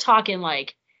mean, we're talking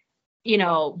like,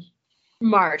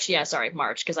 March. Yeah, sorry,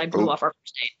 March, because I blew off our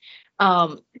first date.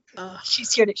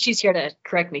 She's here to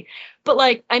correct me. But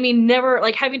like, I mean, never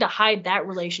like having to hide that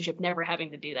relationship, never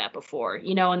having to do that before,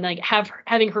 and like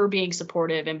having her being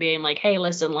supportive and being like, hey,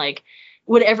 listen, like,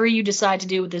 whatever you decide to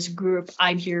do with this group,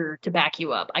 I'm here to back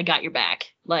you up. I got your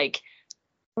back. Like,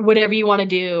 whatever you want to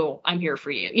do, I'm here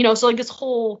for you. So like this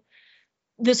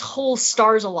whole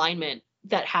stars alignment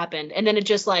that happened, and then it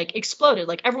just like exploded.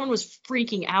 Like, everyone was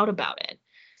freaking out about it.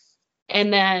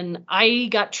 And then I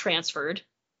got transferred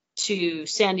to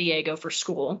San Diego for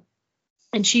school,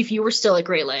 and Chief, you were still at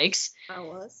Great Lakes. I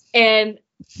was. And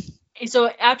so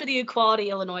after the Equality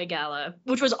Illinois Gala,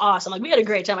 which was awesome, like, we had a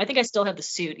great time. I think I still have the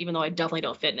suit, even though I definitely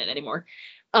don't fit in it anymore.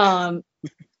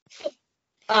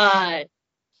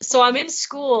 So I'm in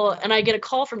school and I get a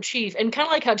call from Chief, and kind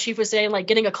of like how Chief was saying, like,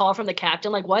 getting a call from the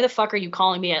captain, like, why the fuck are you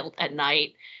calling me at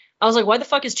night? I was like, why the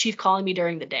fuck is Chief calling me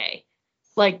during the day?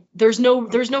 Like, there's no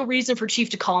reason for Chief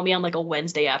to call me on like a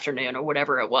Wednesday afternoon or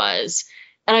whatever it was.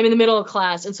 And I'm in the middle of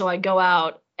class, and so I go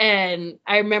out, and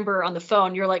I remember on the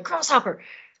phone, you're like, Grasshopper,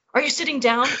 are you sitting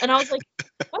down? And I was like,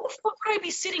 why the fuck would I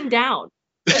be sitting down?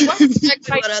 Like, why would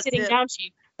I be sitting down,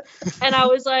 Chief? And I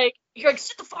was like, you're like,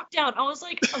 sit the fuck down. I was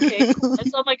like, okay, cool.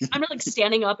 And so I'm like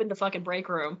standing up in the fucking break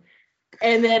room.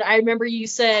 And then I remember you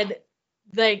said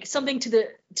like something to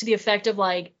the effect of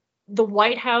like, the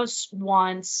White House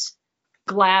wants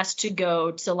Glass to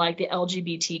go to like the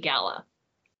LGBT gala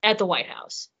at the White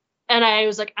House. And I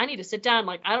was like, I need to sit down.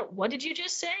 Like, what did you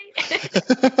just say?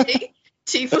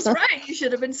 Chief was right. You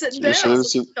should have been sitting down.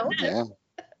 Yeah.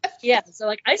 Yeah, so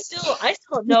like I still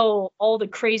don't know all the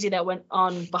crazy that went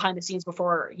on behind the scenes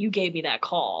before you gave me that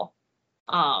call.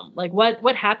 Like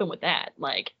what happened with that?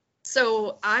 Like,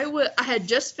 so I had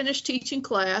just finished teaching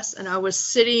class, and I was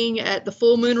sitting at the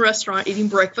Full Moon restaurant eating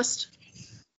breakfast,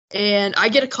 and I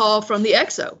get a call from the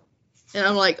XO, and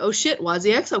I'm like, oh shit, why is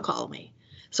the XO calling me?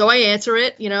 So I answer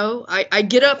it. I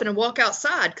get up and I walk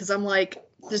outside because I'm like,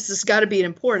 this has got to be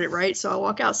important, right? So I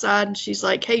walk outside, and she's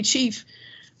like, hey, Chief,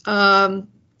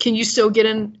 can you still get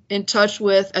in touch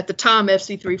with, at the time,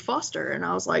 FC3 Foster? And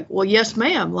I was like, well, yes,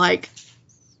 ma'am. Like,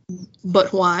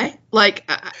 but why? Like,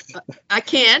 I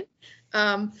can.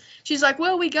 She's like,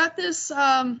 well, we got this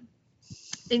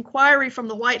inquiry from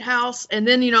the White House. And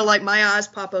then, like my eyes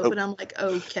pop open. I'm like,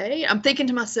 okay. I'm thinking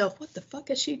to myself, what the fuck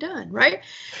has she done? Right.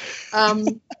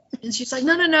 And she's like,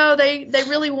 no. They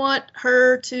really want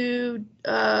her to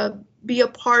be a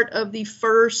part of the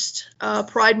first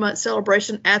Pride Month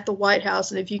celebration at the White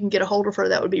House. And if you can get a hold of her,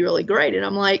 that would be really great. And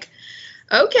I'm like,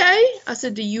 okay. I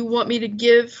said, do you want me to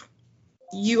give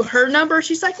you her number?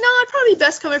 She's like, no, I'd probably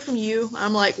best coming from you.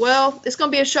 I'm like, well, it's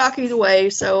going to be a shock either way.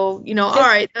 So, all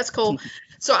right, that's cool.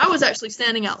 So I was actually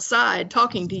standing outside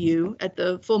talking to you at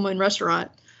the Full Moon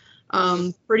restaurant,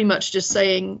 pretty much just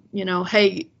saying,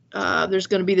 hey, there's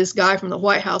going to be this guy from the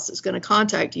White House that's going to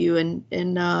contact you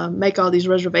and make all these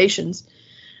reservations.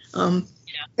 And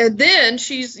then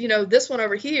she's, this one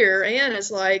over here, Ann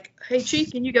is like, hey,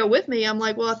 Chief, can you go with me? I'm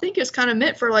like, well, I think it's kind of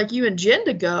meant for like you and Jen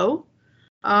to go.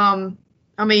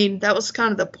 I mean, that was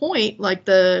kind of the point, like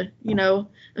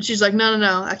and she's like,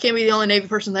 no, I can't be the only Navy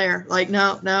person there. Like,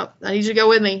 no, I need you to go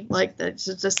with me. Like, that's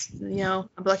just, I'm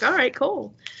like, all right,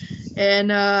 cool.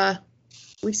 And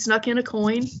we snuck in a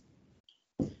coin.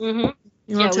 We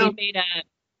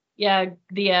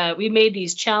made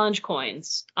these challenge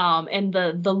coins. And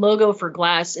the logo for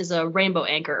Glass is a rainbow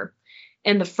anchor.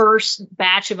 And the first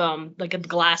batch of them, like a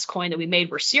glass coin that we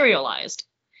made, were serialized.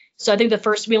 So I think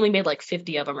we only made like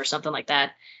 50 of them or something like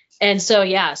that. And so,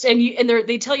 yes. And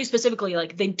they tell you specifically,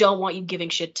 like, they don't want you giving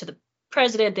shit to the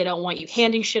president. They don't want you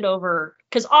handing shit over,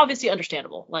 because obviously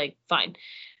understandable, like, fine.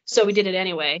 So we did it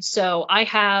anyway. So I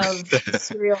have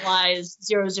serialized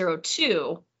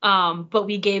 002, but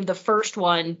we gave the first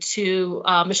one to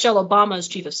Michelle Obama's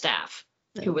chief of staff,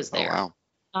 who was there. Oh,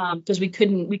 wow. Because we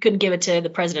couldn't give it to the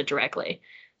president directly.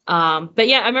 But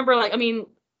yeah, I remember, like, I mean,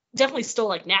 definitely stole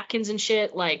like napkins and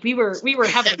shit. Like we were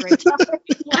having a great time.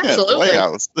 Absolutely.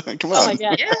 Come on. Oh my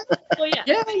God. Yeah. Well, yeah.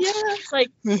 It's like,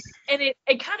 and it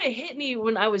kind of hit me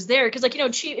when I was there, because like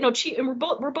Chief, and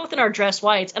we're both in our dress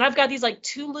whites, and I've got these like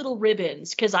two little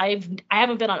ribbons because I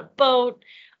haven't been on a boat.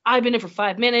 I've been in for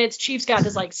 5 minutes. Chief's got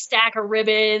this like stack of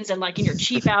ribbons and like in your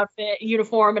chief outfit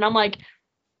uniform, and I'm like,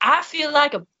 I feel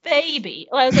like a baby.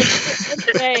 I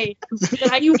was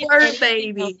like, you were a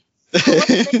baby.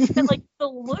 Like the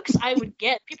looks I would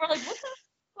get, people are like, what the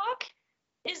fuck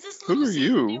is this? Who are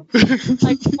you?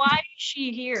 Like, why is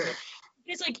she here?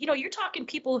 Because like, you're talking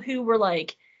people who were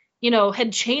like,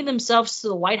 had chained themselves to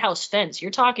the White House fence.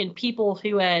 You're talking people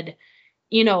who had,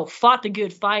 fought the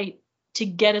good fight to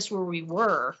get us where we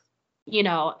were,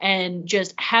 and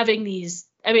just having these,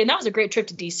 I mean, that was a great trip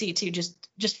to DC too,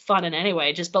 just fun and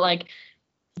anyway, but like,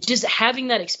 just having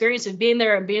that experience of being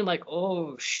there and being like,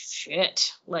 oh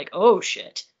shit.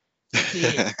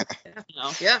 Yeah.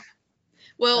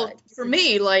 Well, for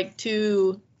me, like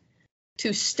to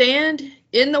stand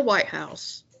in the White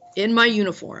House in my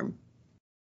uniform,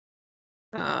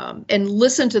 and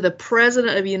listen to the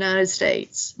President of the United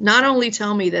States not only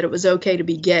tell me that it was okay to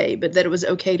be gay, but that it was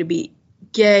okay to be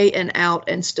gay and out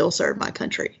and still serve my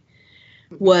country,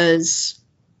 was,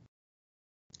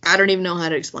 I don't even know how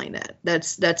to explain that.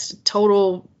 That's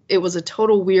total. It was a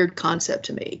total weird concept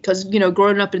to me, because,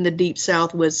 growing up in the Deep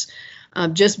South was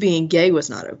just being gay was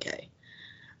not okay.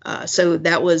 So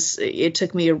it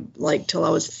took me like till I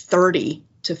was 30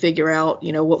 to figure out,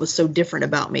 what was so different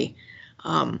about me.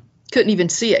 Couldn't even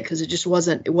see it because it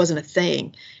wasn't a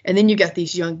thing. And then you got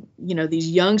these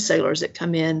young sailors that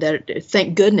come in that,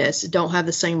 thank goodness, don't have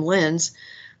the same lens.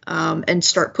 And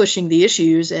start pushing the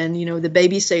issues, and the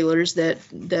baby sailors that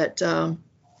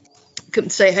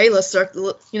could say, hey, let's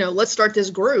start this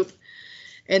group.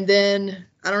 And then,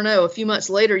 I don't know, a few months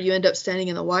later, you end up standing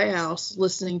in the White House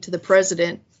listening to the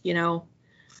president,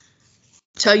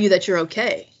 tell you that you're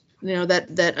okay.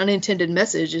 That unintended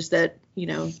message is that,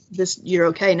 you're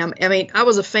okay. Now, I mean, I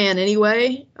was a fan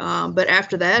anyway, but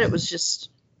after that, it was just,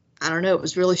 I don't know, it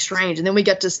was really strange. And then we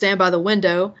got to stand by the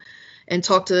window and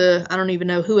talk to, I don't even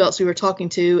know who else we were talking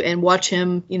to, and watch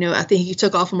him, I think he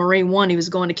took off on Marine One. He was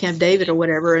going to Camp David or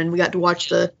whatever, and we got to watch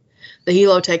the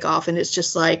helo take off. And it's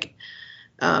just like,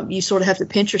 you sort of have to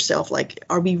pinch yourself, like,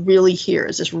 are we really here?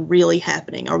 Is this really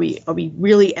happening? Are we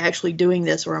really actually doing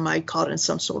this, or am I caught in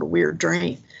some sort of weird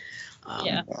dream?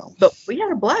 But we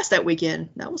had a blast that weekend.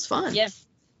 That was fun. Yeah.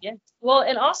 Well,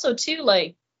 and also too,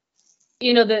 like,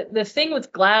 the thing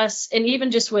with Glass, and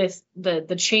even just with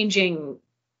the changing,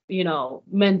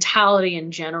 mentality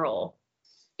in general,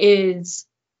 is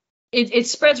it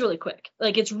spreads really quick.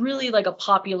 Like, it's really like a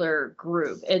popular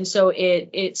group, and so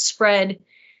it spread,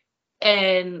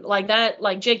 and like that,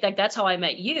 like Jake, like that's how I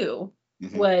met you.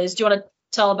 Mm-hmm. Was, do you want to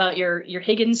tell about your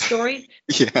Higgins story?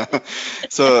 Yeah.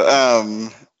 So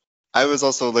I was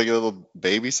also like a little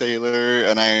baby sailor,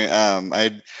 and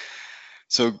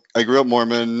So I grew up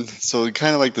Mormon, so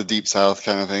kind of like the deep South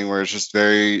kind of thing, where it's just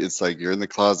it's like you're in the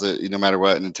closet no matter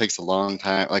what, and it takes a long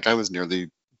time. Like I was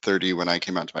nearly 30 when I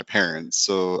came out to my parents,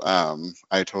 so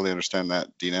I totally understand that,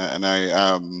 Dina. And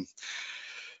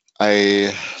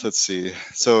I let's see,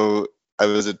 so I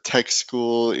was at tech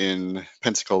school in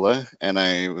Pensacola, and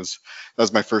that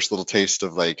was my first little taste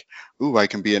of like, ooh, I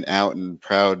can be an out and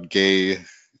proud gay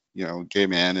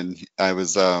man, and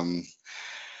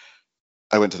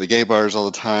I went to the gay bars all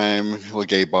the time. Well,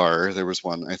 gay bar. There was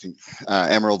one, I think,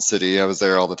 Emerald City. I was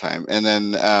there all the time. And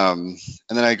then I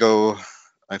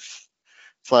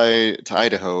fly to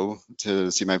Idaho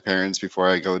to see my parents before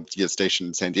I go to get stationed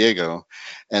in San Diego.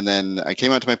 And then I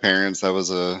came out to my parents. That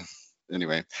was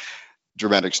anyway,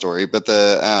 dramatic story. But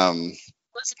Listen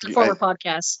to former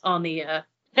podcasts on the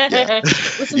yeah,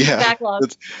 listen to the backlog.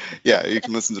 Yeah, you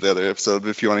can listen to the other episode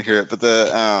if you want to hear it. But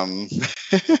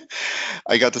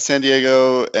I got to San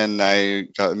Diego and I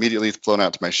got immediately flown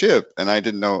out to my ship, and I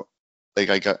didn't know,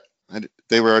 like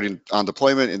they were already on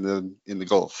deployment in the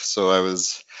Gulf, so I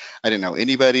didn't know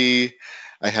anybody.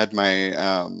 I had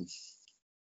my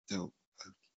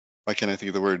why can't I think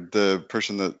of the word? The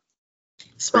person that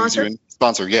Sponsor.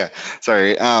 Sponsor, yeah.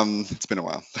 Sorry, it's been a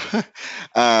while.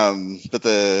 But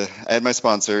I had my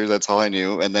sponsor. That's all I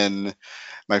knew. And then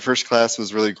my first class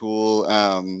was really cool.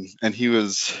 And he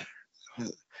was.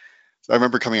 I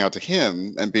remember coming out to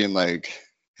him and being like,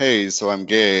 "Hey, so I'm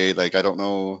gay. Like, I don't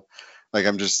know. Like,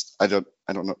 I don't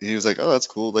know." He was like, "Oh, that's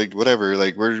cool. Like, whatever.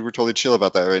 Like, we're totally chill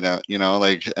about that right now. You know,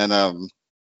 like." And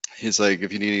he's like,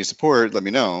 "If you need any support, let me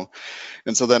know."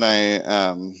 And so then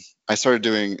I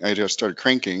just started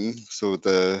cranking, so with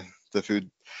the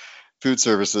food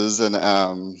services, and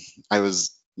I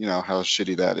was, you know how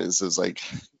shitty that is. It was like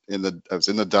I was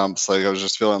in the dumps, like I was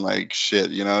just feeling like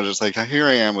shit, you know, just like here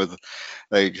I am with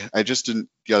like I just didn't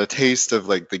got a taste of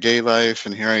like the gay life,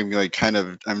 and here I'm like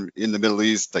I'm in the Middle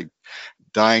East, like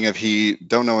dying of heat,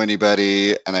 don't know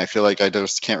anybody, and I feel like I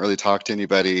just can't really talk to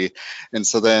anybody. And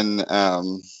so then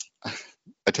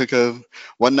I took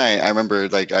one night. I remember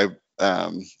like I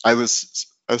was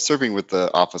serving with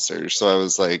the officers, so I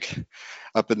was like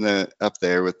up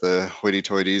there with the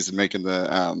hoity-toities and making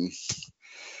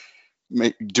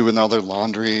doing all their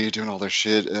laundry, doing all their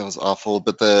shit. It was awful.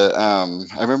 But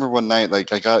I remember one night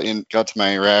like I got to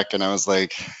my rack, and I was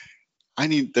like,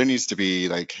 there needs to be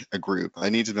like a group. I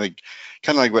need to like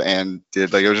kind of like what Anne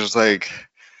did. Like it was just like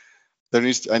I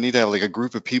need to have like a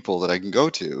group of people that I can go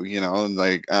to, you know, and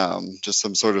like just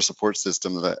some sort of support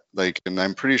system that like, and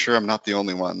I'm pretty sure I'm not the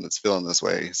only one that's feeling this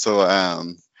way. So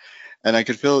and I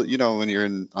could feel, you know, when you're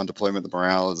on deployment, the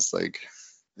morale is like,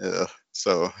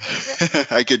 so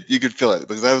you could feel it,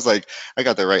 because I was like, I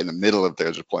got there right in the middle of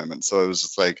their deployment, so it was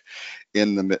just like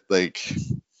like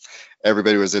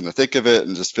everybody was in the thick of it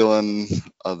and just feeling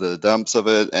the dumps of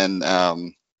it. And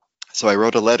so I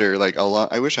wrote a letter, like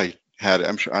I wish I had it.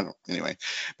 I'm sure I don't. Anyway,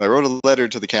 but I wrote a letter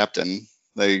to the captain,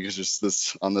 like just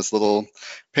this on this little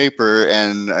paper,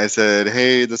 and I said,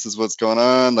 "Hey, this is what's going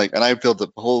on." Like, and I filled the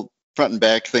whole front and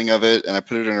back thing of it, and I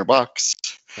put it in her box.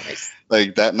 Nice.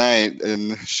 Like that night,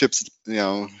 and ships, you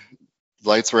know,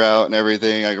 lights were out and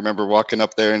everything. I remember walking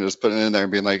up there and just putting it in there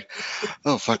and being like,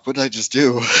 "Oh fuck, what did I just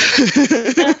do?"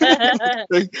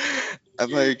 Like,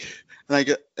 I'm like,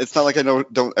 and it's not like I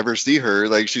don't ever see her.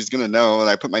 Like she's gonna know, and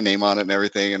I put my name on it and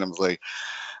everything. And I was like,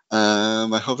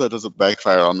 I hope that doesn't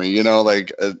backfire on me, you know,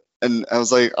 like. And I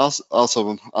was like,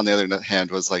 also on the other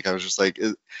hand was like, I was just like,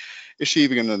 is she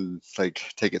even gonna like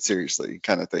take it seriously,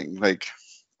 kind of thing. Like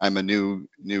I'm a new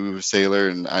sailor,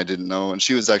 and I didn't know, and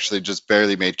she was actually just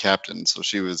barely made captain, so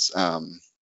she was I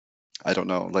don't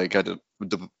know, like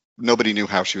nobody knew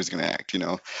how she was going to act, you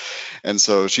know. And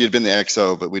so she had been the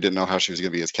XO, but we didn't know how she was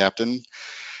going to be as captain.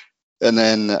 And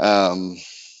then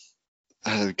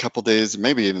a couple days,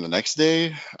 maybe even the next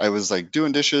day, I was like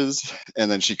doing dishes, and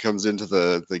then she comes into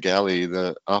the galley,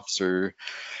 the officer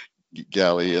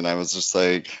galley, and I was just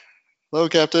like, "Hello,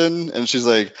 Captain." And she's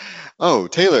like, "Oh,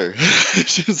 Taylor."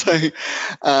 She's like,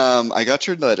 "I got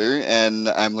your letter and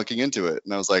I'm looking into it."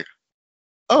 And I was like,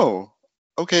 "Oh,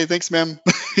 okay, thanks, ma'am."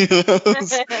 You know?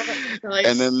 Nice.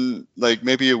 And then like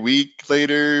maybe a week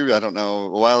later, I don't know,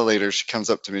 a while later, she comes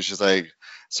up to me. She's like,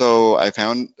 "So I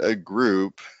found a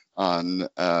group on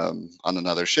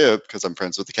another ship, because I'm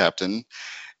friends with the captain,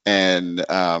 and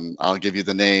I'll give you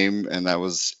the name." And that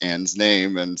was Anne's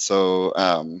name. And so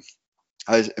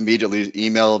I immediately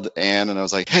emailed Anne, and I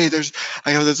was like, "Hey,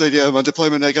 I have this idea. I'm on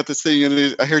deployment. I got this thing,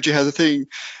 and I heard you have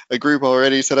a group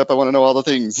already set up. I want to know all the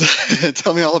things.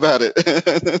 Tell me all about it."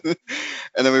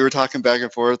 And then we were talking back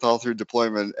and forth all through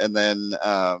deployment. And then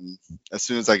as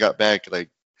soon as I got back, like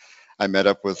I met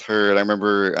up with her, and I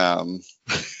remember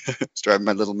was driving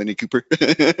my little Mini Cooper,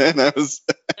 and I was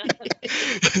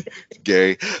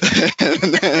gay.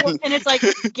 And then, Well, and it's like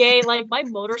gay. Like my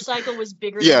motorcycle was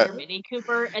bigger Yeah. than your Mini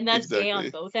Cooper, and that's gay on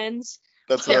Exactly. both ends.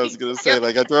 That's what I was gonna say.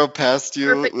 Like I drove past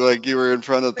you, Perfect. like you were in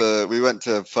front of the. We went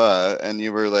to pho, and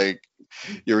you were like,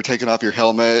 you were taking off your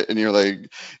helmet and you're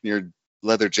like your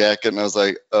leather jacket, and I was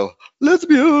like, oh,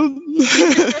 lesbian.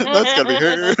 That's gotta be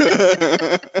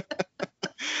her.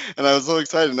 And I was so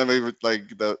excited. And then we were like,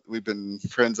 we've been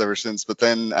friends ever since. But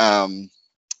then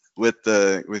with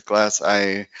Glass,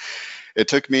 it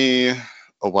took me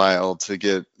a while to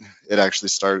get it actually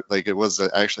started. Like it was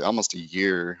actually almost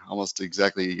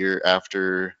exactly a year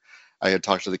after I had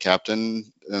talked to the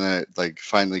captain, and I like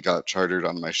finally got chartered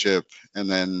on my ship. And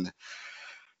then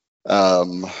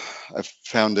I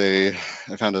found a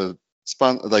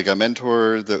like a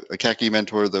mentor, a khaki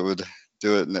mentor that would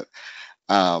do it.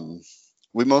 And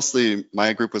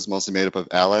my group was mostly made up of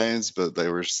allies, but they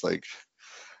were just like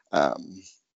um,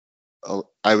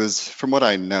 I was, from what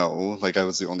I know, like I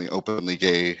was the only openly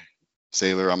gay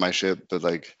sailor on my ship, but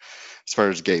like as far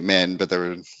as gay men, but there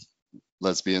were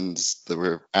lesbians that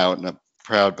were out and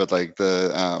proud, but like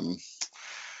I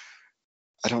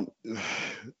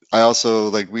also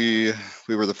like we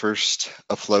were the first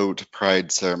afloat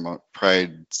pride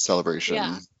celebration.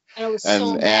 Yeah. And I was And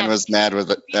so mad. Anne was mad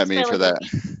at me for that.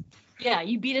 Yeah,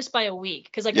 you beat us by a week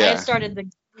because like I Yeah. had started the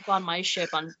group on my ship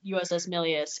on USS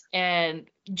Milius, and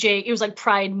Jake, it was like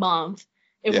Pride Month,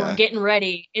 and Yeah. we're getting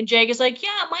ready, and Jake is like,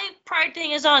 "Yeah, my Pride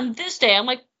thing is on this day." I'm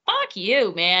like, "Fuck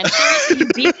you, man! Seriously, you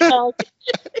beat me all."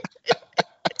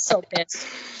 So pissed.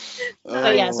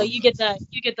 But yeah, so Oh, you get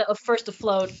the first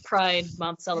afloat Pride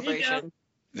Month celebration.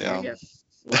 There you yeah.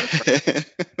 go.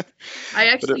 I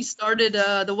actually started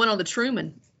the one on the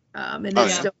Truman, and Oh,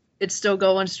 it's yeah. it's still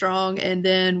going strong. And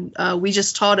then we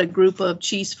just taught a group of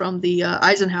chiefs from the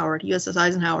Eisenhower, USS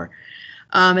Eisenhower,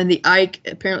 and the Ike.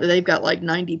 Apparently, they've got like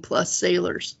 90 plus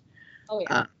sailors. Oh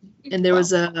yeah. And there Wow. was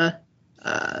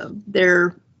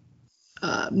their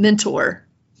mentor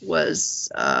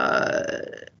was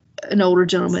an older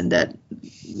gentleman that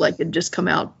like had just come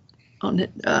out on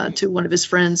to one of his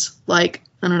friends, like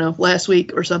I don't know, last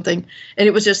week or something. And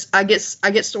it was just I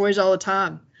get stories all the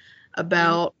time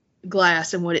about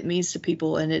glass and what it means to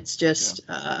people, and it's just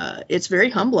it's very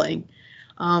humbling.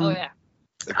 Oh yeah.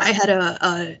 I had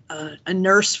a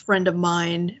nurse friend of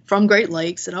mine from Great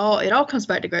Lakes. It all comes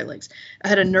back to Great Lakes. I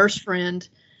had a nurse friend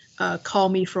call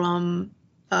me from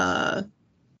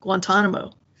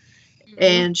Guantanamo,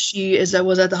 and she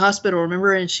was at the hospital,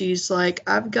 remember? And she's like,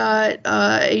 I've got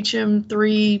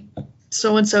HM3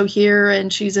 so and so here,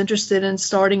 and she's interested in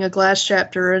starting a glass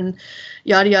chapter, and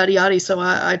yada yada yada. So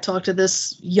I talked to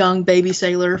this young baby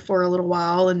sailor for a little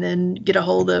while, and then get a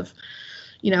hold of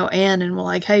Anne, and we're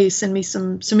like, hey, send me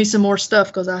some more stuff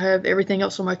because I have everything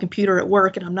else on my computer at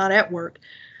work, and I'm not at work.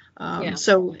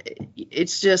 So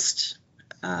it's just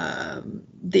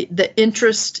the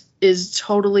interest is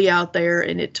totally out there,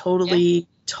 and it totally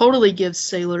gives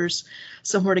sailors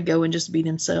somewhere to go and just be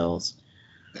themselves.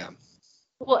 Yeah.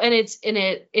 Well, and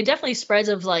it definitely spreads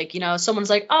of like, someone's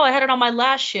like, oh, I had it on my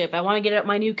last ship, I want to get it at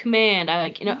my new command. I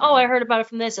like, oh, I heard about it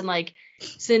from this. And like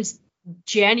since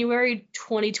January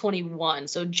 2021,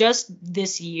 so just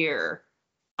this year,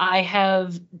 I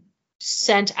have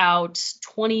sent out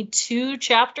 22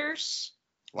 chapters.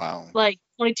 Wow. Like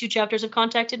 22 chapters have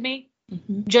contacted me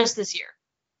just this year.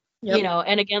 Yep.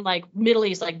 And again, like Middle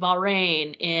East, like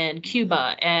Bahrain and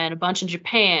Cuba, and a bunch in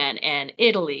Japan and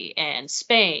Italy and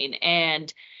Spain,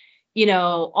 and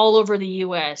all over the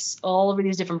US, all over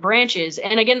these different branches.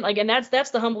 And again, like, and that's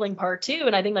the humbling part too.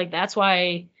 And I think like that's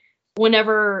why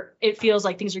whenever it feels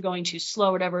like things are going too slow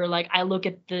or whatever, like I look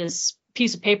at this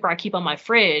piece of paper I keep on my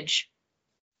fridge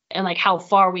and like how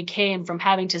far we came from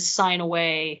having to sign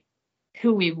away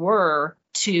who we were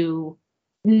to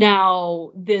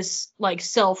now this like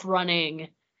self-running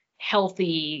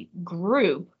healthy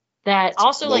group that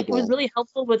also like it was really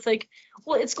helpful with like,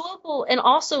 well, it's global, and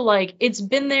also like it's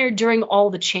been there during all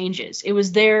the changes. It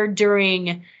was there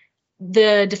during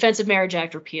the Defense of Marriage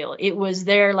Act repeal. It was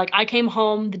there, like I came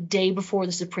home the day before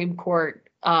the Supreme Court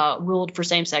ruled for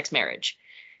same-sex marriage.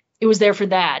 It was there for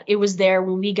that. It was there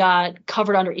when we got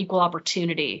covered under equal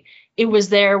opportunity. It was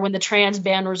there when the trans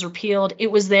ban was repealed.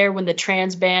 It was there when the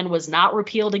trans ban was not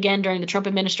repealed again during the Trump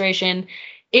administration.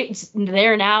 It's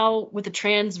there now with the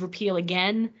trans repeal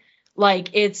again. Like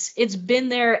it's been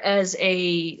there as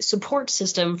a support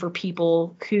system for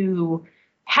people who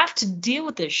have to deal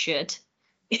with this shit.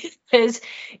 Because,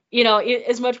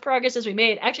 as much progress as we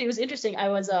made, actually, it was interesting. I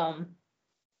was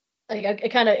like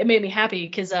it made me happy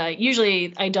because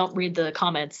usually I don't read the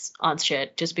comments on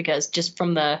shit just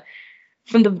from the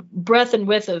breadth and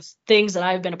width of things that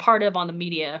I've been a part of on the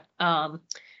media.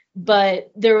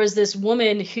 But there was this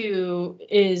woman who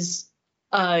is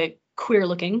queer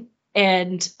looking,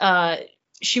 and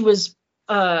she was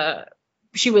I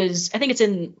think it's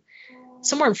in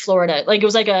somewhere in Florida. Like it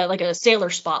was like a sailor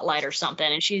spotlight or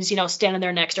something, and she's standing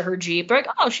there next to her Jeep. They're like,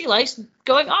 oh, she likes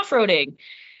going off-roading.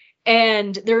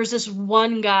 And there's this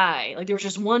one guy, like there was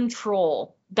just one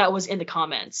troll that was in the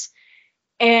comments.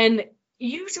 And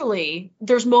usually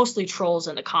there's mostly trolls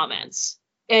in the comments,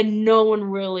 and no one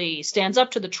really stands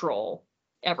up to the troll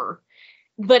ever.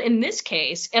 But in this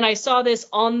case, and I saw this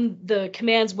on the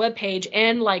Command's webpage,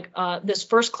 and like this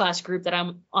first class group that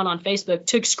I'm on Facebook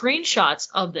took screenshots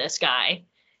of this guy,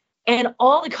 and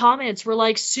all the comments were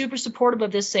like super supportive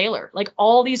of this sailor. Like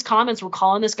all these comments were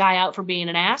calling this guy out for being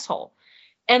an asshole.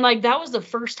 And like that was the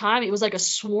first time it was like a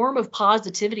swarm of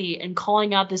positivity and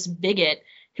calling out this bigot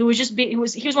who was just he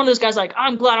was one of those guys like,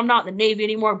 I'm glad I'm not in the Navy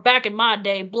anymore. Back in my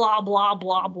day, blah blah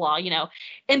blah blah,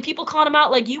 and people calling him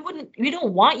out like, we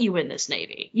don't want you in this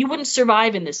Navy. You wouldn't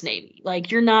survive in this Navy.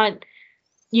 Like you're not,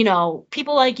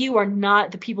 people like you are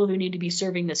not the people who need to be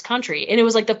serving this country. And it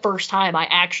was like the first time I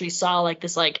actually saw like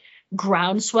this like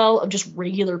groundswell of just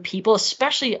regular people,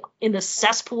 especially in the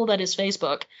cesspool that is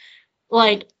Facebook,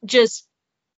 like just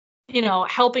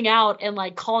helping out and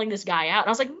like calling this guy out. And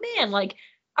I was like, man, like,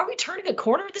 are we turning a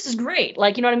corner? This is great.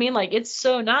 Like, you know what I mean? Like, it's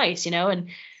so nice, and, and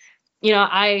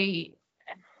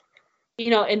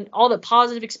all the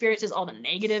positive experiences, all the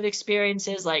negative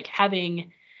experiences, like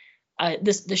having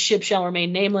the ship shall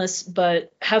remain nameless,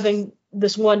 but having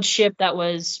this one ship that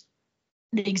was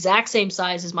the exact same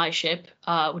size as my ship,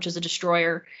 which is a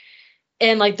destroyer,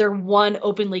 and like their one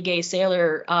openly gay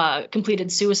sailor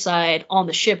completed suicide on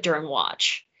the ship during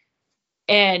watch.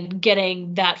 And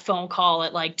getting that phone call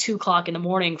at like 2:00 in the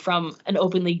morning from an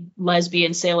openly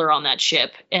lesbian sailor on that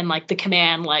ship, and like the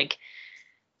command like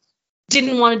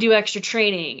didn't want to do extra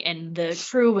training, and the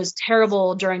crew was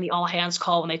terrible during the all hands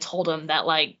call when they told them that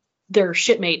like their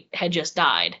shipmate had just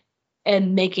died,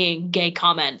 and making gay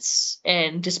comments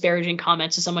and disparaging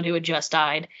comments to someone who had just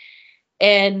died,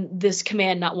 and this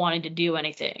command not wanting to do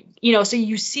anything, so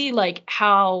you see like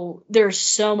how there's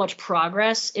so much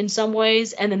progress in some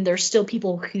ways, and then there's still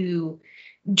people who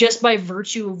just by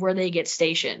virtue of where they get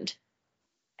stationed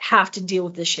have to deal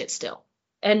with this shit still.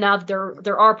 And now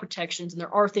there are protections and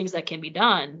there are things that can be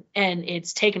done, and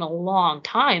it's taken a long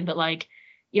time, but like,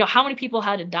 how many people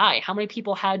had to die? How many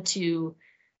people had to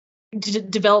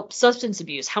develop substance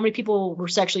abuse? How many people were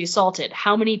sexually assaulted?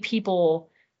 How many people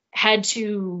had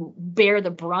to bear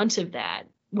the brunt of that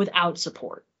without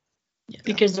support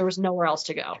because there was nowhere else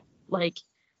to go? Like,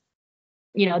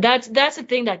 that's the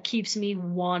thing that keeps me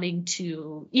wanting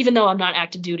to, even though I'm not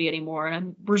active duty anymore and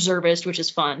I'm reservist, which is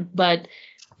fun, but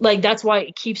like, that's why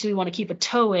it keeps me want to keep a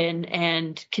toe in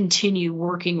and continue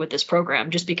working with this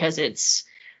program, just because it's,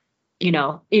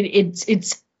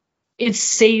 it's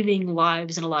saving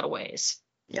lives in a lot of ways.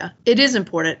 Yeah, it is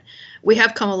important. We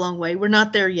have come a long way. We're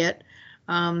not there yet.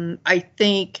 I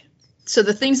think, so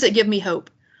the things that give me hope,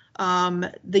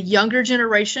 the younger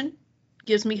generation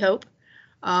gives me hope.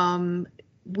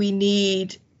 We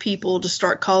need people to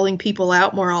start calling people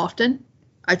out more often.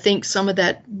 I think some of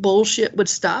that bullshit would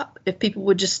stop if people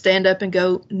would just stand up and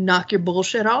go, knock your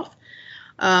bullshit off.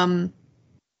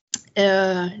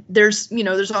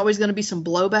 There's always going to be some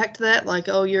blowback to that, like,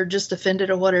 oh, you're just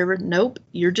offended or whatever. Nope,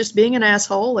 you're just being an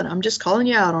asshole, and I'm just calling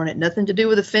you out on it. Nothing to do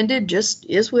with offended, just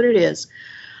is what it is.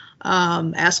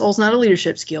 Asshole's not a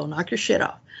leadership skill. Knock your shit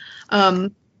off.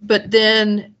 But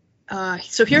then,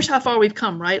 so here's how far we've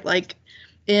come, right? Like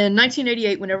in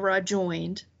 1988, whenever I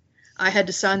joined, I had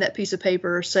to sign that piece of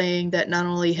paper saying that not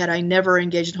only had I never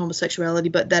engaged in homosexuality,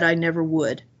 but that I never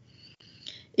would.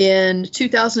 In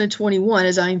 2021,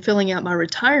 as I'm filling out my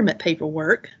retirement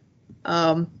paperwork,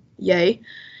 yay,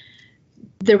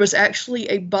 there was actually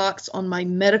a box on my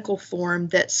medical form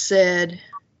that said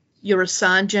your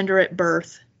assigned gender at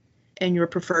birth and your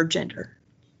preferred gender.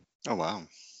 Oh, wow.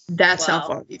 That's how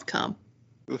far we've come.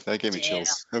 Ooh, that gave me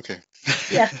chills. Okay.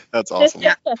 Yeah. That's awesome.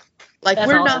 Yeah. Like, That's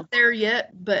we're awesome. not there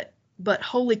yet, but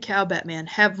holy cow, Batman,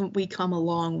 haven't we come a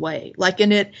long way? Like,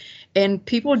 in it, and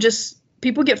people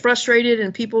get frustrated,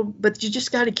 and but you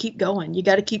just got to keep going. You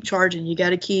got to keep charging. You got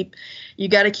to keep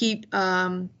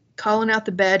calling out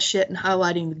the bad shit and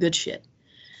highlighting the good shit.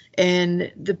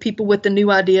 And the people with the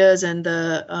new ideas and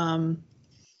the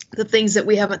things that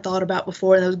we haven't thought about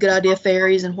before, those good idea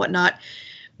fairies and whatnot,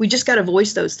 we just got to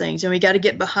voice those things, and we got to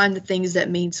get behind the things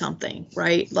that mean something,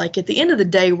 right? Like at the end of the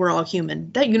day, we're all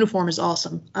human. That uniform is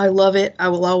awesome. I love it. I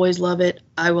will always love it.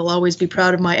 I will always be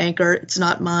proud of my anchor. It's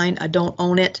not mine. I don't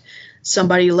own it.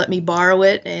 Somebody let me borrow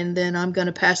it, and then I'm going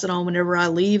to pass it on whenever I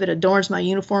leave. It adorns my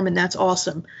uniform, and that's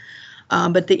awesome.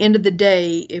 But at the end of the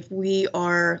day, if we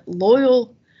are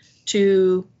loyal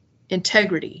to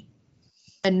integrity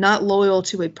and not loyal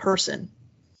to a person,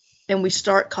 and we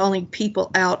start calling people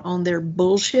out on their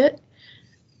bullshit,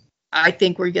 I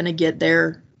think we're going to get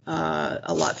there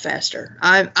a lot faster.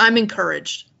 I'm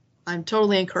encouraged. I'm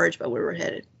totally encouraged by where we're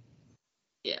headed.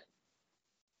 Yeah.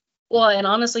 Well, and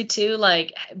honestly, too,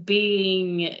 like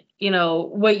being,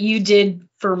 what you did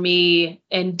for me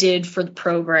and did for the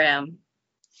program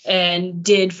and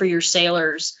did for your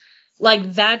sailors,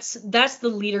 like that's the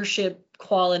leadership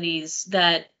qualities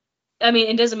that, I mean,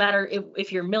 it doesn't matter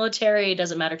if you're military, it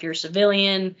doesn't matter if you're a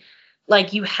civilian,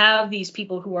 like you have these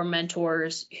people who are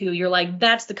mentors who you're like,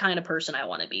 that's the kind of person I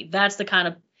want to be. That's the kind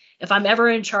of, if I'm ever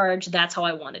in charge, that's how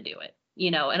I want to do it,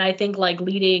 and I think like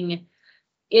leading,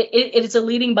 it's a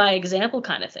leading by example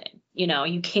kind of thing.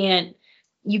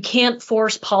 You can't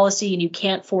force policy and you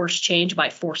can't force change by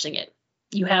forcing it.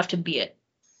 You have to be it.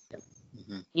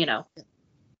 Mhm.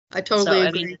 I totally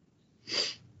agree. mean,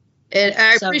 and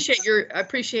I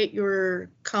appreciate your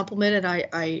compliment,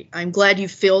 and I'm glad you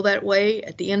feel that way.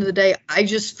 At the end of the day, I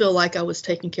just feel like I was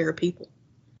taking care of people.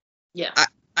 Yeah.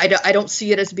 I don't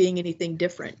see it as being anything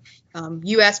different.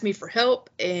 You asked me for help,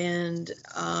 and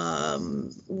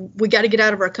we got to get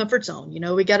out of our comfort zone.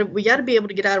 We got to be able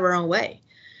to get out of our own way.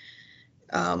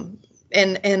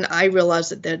 And I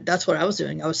realized that's what I was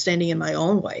doing. I was standing in my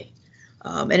own way.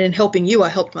 And in helping you, I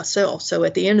helped myself. So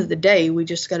at the end of the day, we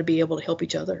just got to be able to help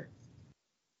each other.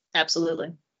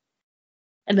 Absolutely.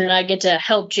 And then I get to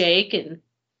help Jake, and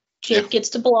Jake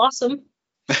gets to blossom.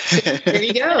 There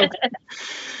you go.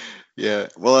 Yeah.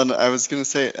 Well, and I was gonna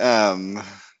say,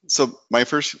 so my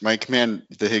command,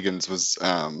 the Higgins, was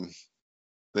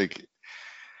like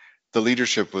the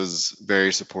leadership was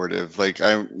very supportive. Like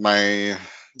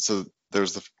so there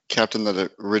was the captain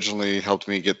that originally helped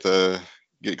me get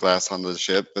glass on the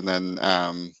ship, and then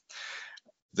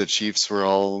the chiefs were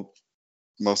all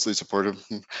mostly supportive,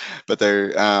 but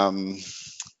I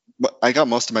got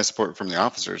most of my support from the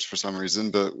officers for some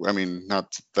reason, but I mean,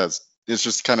 it's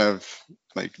just kind of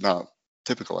like not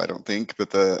typical, I don't think.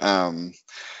 But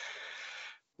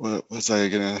what was I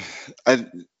gonna,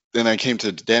 then I came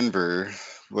to Denver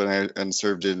and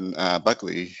served in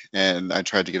Buckley, and I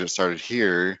tried to get it started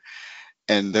here,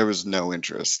 and there was no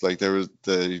interest. Like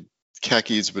the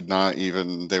khakis would not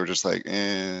even, they were just like,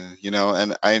 and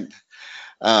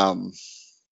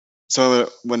so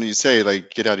when you say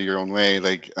like get out of your own way,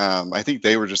 like I think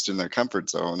they were just in their comfort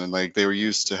zone, and like they were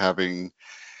used to having,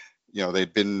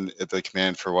 they'd been at the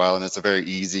command for a while, and it's a very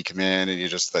easy command, and you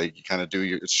just like you kind of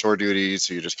do it's shore duty,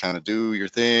 so you just kind of do your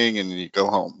thing and you go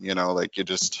home, like you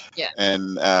just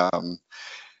and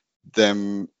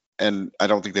them, and I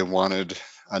don't think they wanted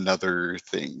another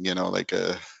thing, like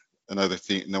another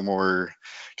thing, no more,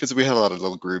 because we had a lot of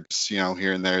little groups,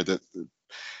 here and there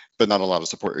but not a lot of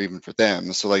support even for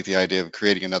them. So like the idea of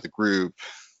creating another group,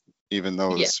 even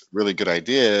though it was a really good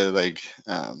idea, like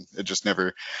it just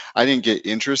never, I didn't get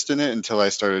interest in it until I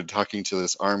started talking to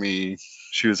this Army.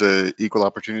 She was a equal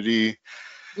opportunity.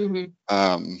 And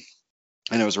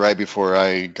it was right before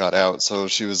I got out. So I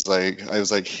was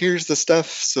like, here's the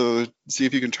stuff. So see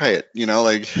if you can try it,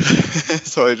 like,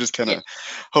 so I just kind of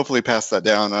hopefully passed that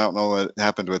down. I don't know what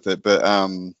happened with it, but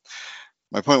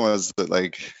my point was that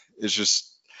like, it's just,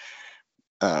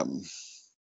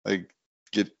 like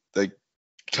get like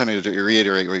kind of to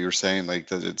reiterate what you were saying, like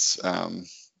that it's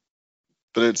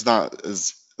but it's not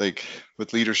as like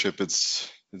with leadership,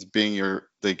 it's being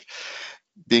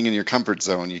being in your comfort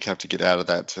zone. You have to get out of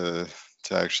that to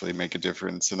actually make a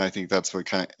difference. And I think that's what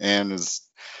kind of Anne has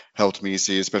helped me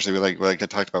see, especially with like I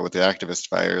talked about with the activist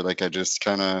fire. Like I just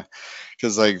kind of,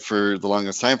 because like for the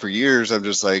longest time, for years, I'm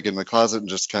just like in the closet and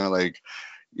just kind of like,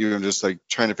 I'm just like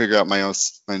trying to figure out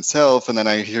myself, and then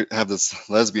I have this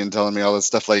lesbian telling me all this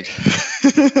stuff like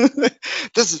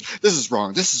this is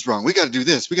wrong, we got to do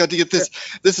this, we got to get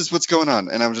this is what's going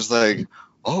on, and I'm just like,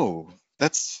 oh,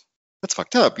 that's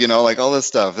fucked up, like all this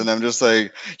stuff, and I'm just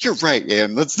like, you're right,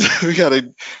 Ann, we got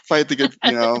to fight the good,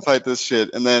 fight this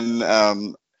shit. And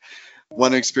then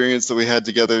one experience that we had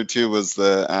together too was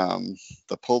the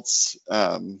Pulse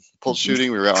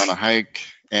shooting. We were out on a hike.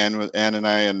 Anne and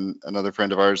I and another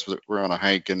friend of ours were on a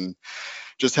hike, and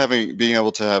just being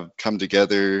able to have come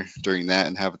together during that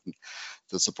and have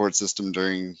the support system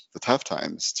during the tough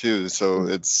times too. So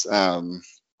it's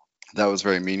that was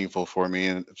very meaningful for me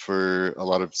and for a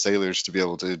lot of sailors to be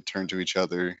able to turn to each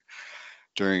other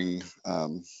during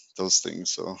those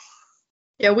things. So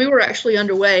Yeah, we were actually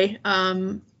underway.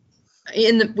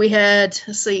 We had,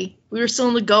 let's see, we were still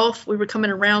in the Gulf. We were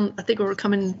coming around, I think we were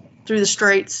coming through the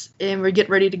Straits, and we are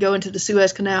getting ready to go into the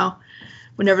Suez Canal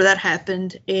whenever that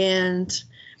happened. And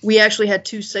we actually had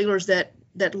 2 sailors that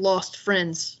lost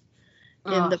friends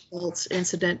in the Pulse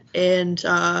incident. And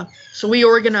so we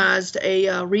organized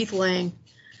a wreath laying.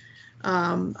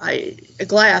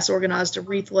 Glass organized a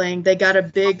wreath laying. They got a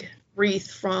big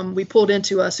wreath we pulled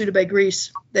into Suda Bay,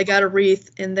 Greece. They got a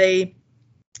wreath, and they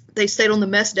stayed on the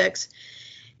mess decks,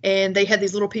 and they had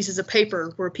these little pieces of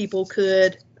paper where people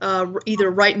could either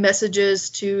write messages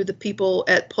to the people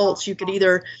at Pulse. You could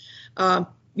either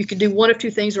you could do one of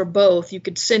 2 things or both. You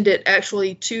could send it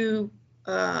actually to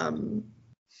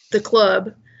the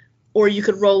club, or you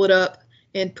could roll it up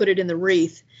and put it in the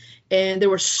wreath. And there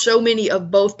were so many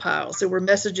of both piles. There were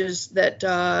messages that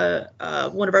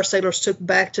one of our sailors took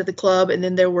back to the club, and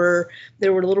then there were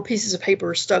little pieces of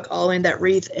paper stuck all in that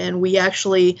wreath. And we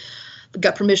actually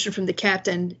got permission from the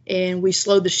captain, and we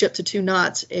slowed the ship to 2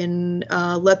 knots and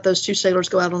let those 2 sailors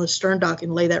go out on the stern dock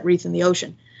and lay that wreath in the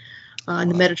ocean, in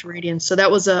the Mediterranean. So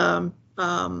that was a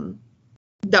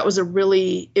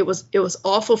really, it was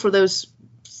awful for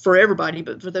everybody,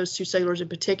 but for those 2 sailors in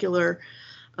particular.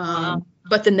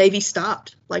 But the Navy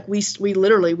stopped. Like we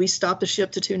stopped the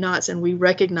ship to 2 knots, and we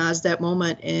recognized that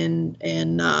moment. And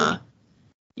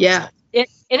yeah.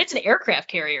 And it's an aircraft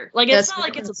carrier. Like, it's not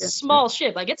like it's a small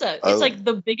ship. Like, it's like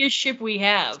the biggest ship we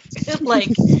have. Like,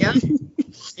 yeah.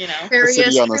 You know, a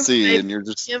city on the sea, and you're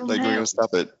just like, we're gonna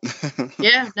stop it.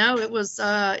 Yeah, no, it was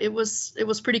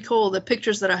pretty cool. The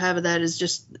pictures that I have of that is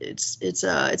just it's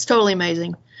totally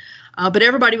amazing. But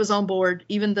everybody was on board,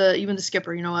 even the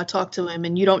skipper. You know, I talked to him,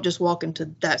 and you don't just walk into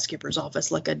that skipper's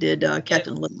office like I did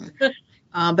Captain Littler.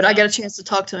 But I got a chance to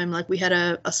talk to him. Like, we had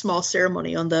a small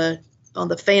ceremony on the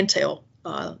fantail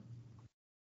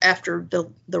after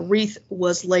the wreath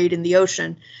was laid in the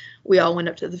ocean. We all went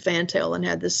up to the fantail and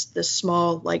had this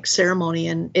small like ceremony,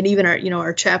 and even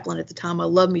our chaplain at the time. I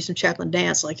love me some chaplain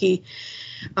dance. Like, we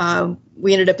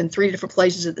ended up in 3 different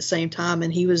places at the same time,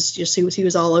 and he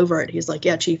was all over it. He's like,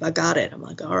 "Yeah, Chief, I got it." I'm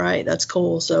like, "All right, that's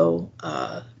cool." So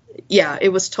yeah, it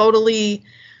was totally.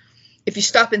 If you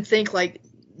stop and think, like,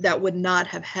 that would not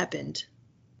have happened.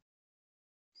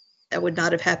 That would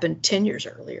not have happened 10 years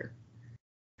earlier.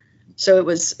 So it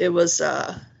was.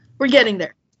 We're getting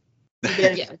there.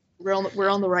 We're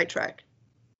on the right track.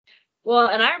 Well,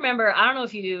 and I remember, I don't know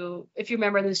if you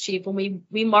remember this, Chief, when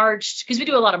we marched, because we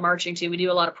do a lot of marching too. We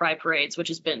do a lot of pride parades, which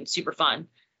has been super fun.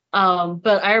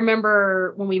 But I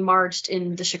remember when we marched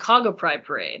in the Chicago Pride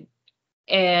Parade,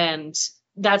 and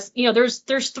that's,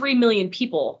 there's 3 million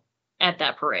people at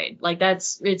that parade. Like,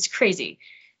 it's crazy.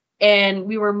 And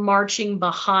we were marching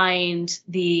behind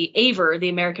the AVER, the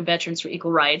American Veterans for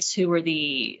Equal Rights, who were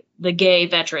the gay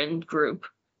veteran group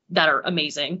that are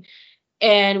amazing.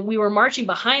 And we were marching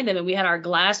behind them, and we had our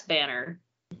glass banner.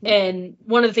 And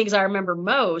one of the things I remember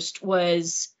most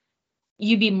was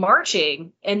you'd be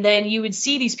marching, and then you would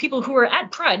see these people who are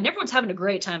at Pride, and everyone's having a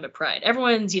great time at Pride.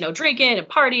 Everyone's, drinking and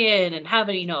partying and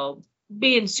having,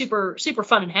 being super, super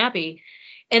fun and happy.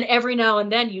 And every now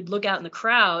and then you'd look out in the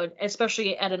crowd,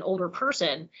 especially at an older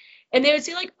person, and they would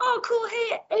say, like, "Oh, cool,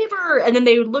 hey, AVER." And then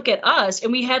they would look at us,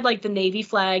 and we had like the Navy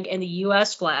flag and the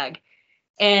U.S. flag.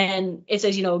 And it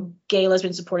says, gay,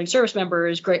 lesbian supporting service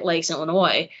members, Great Lakes,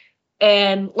 Illinois.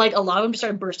 And like, a lot of them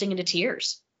started bursting into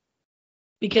tears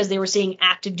because they were seeing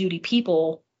active duty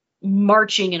people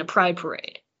marching in a pride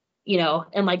parade,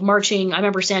 and like marching. I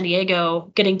remember San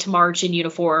Diego getting to march in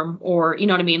uniform, or, you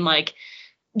know what I mean? Like,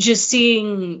 just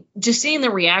seeing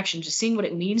the reaction, just seeing what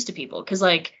it means to people. Cause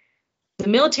like, the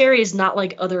military is not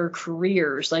like other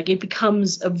careers. Like, it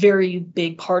becomes a very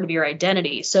big part of your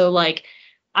identity. So like,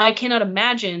 I cannot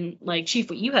imagine, like, Chief,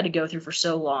 what you had to go through for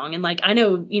so long. And like, I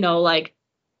know,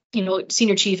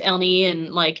 Senior Chief Elney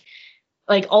and like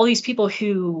all these people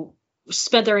who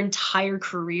spent their entire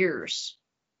careers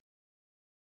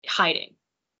hiding,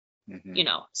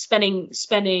 spending,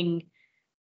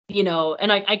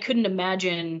 and I couldn't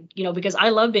imagine, because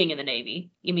I love being in the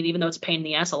Navy. I mean, even though it's a pain in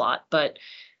the ass a lot, but,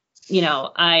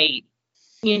 it's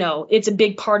a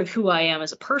big part of who I am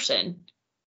as a person.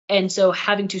 And so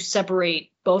having to separate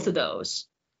both of those,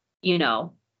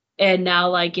 and now,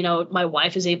 like, my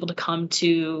wife is able to come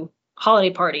to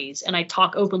holiday parties, and I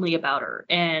talk openly about her.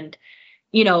 And,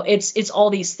 it's all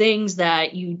these things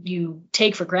that you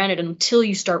take for granted until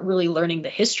you start really learning the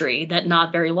history that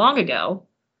not very long ago,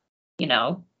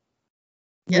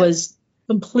 was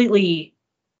completely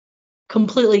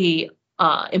completely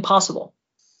impossible.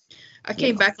 I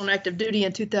came back on active duty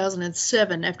in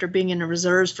 2007 after being in the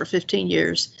reserves for 15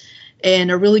 years. And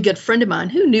a really good friend of mine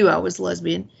who knew I was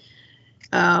lesbian,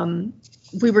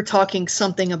 we were talking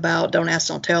something about Don't Ask,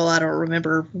 Don't Tell. I don't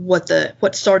remember what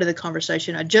started the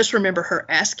conversation. I just remember her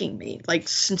asking me, like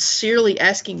sincerely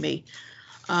asking me,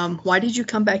 why did you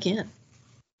come back in?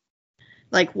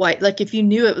 Like, why? Like, if you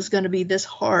knew it was going to be this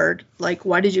hard, like,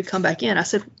 why did you come back in? I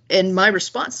said, and my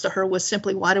response to her was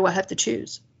simply, why do I have to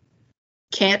choose?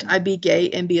 Can't I be gay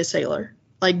and be a sailor?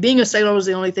 Like, being a sailor was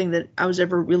the only thing that I was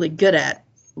ever really good at.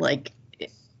 Like,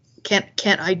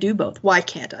 can't I do both? Why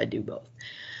can't I do both?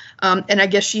 And I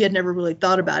guess she had never really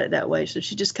thought about it that way. So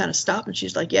she just kind of stopped and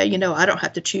she's like, yeah, I don't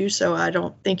have to choose. So I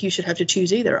don't think you should have to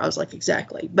choose either. I was like,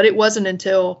 exactly. But it wasn't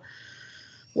until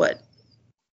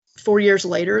 4 years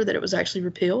later that it was actually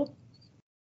repealed.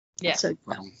 Yeah. So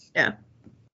yeah,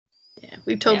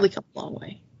 we've totally come a long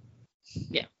way.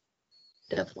 Yeah,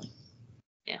 definitely.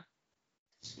 Yeah,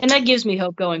 and that gives me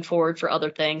hope going forward for other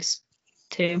things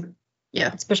too.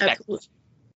 Yeah, it's perspective. Absolutely.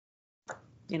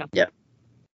 Yeah.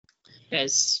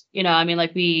 Because I mean,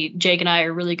 like Jake and I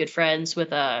are really good friends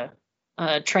with a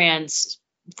trans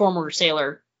former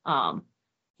sailor.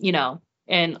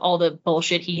 And all the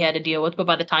bullshit he had to deal with. But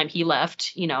by the time he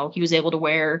left, he was able to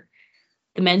wear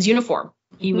the men's uniform.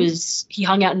 He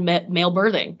hung out in male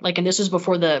birthing. Like, and this was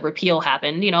before the repeal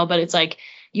happened, but it's like,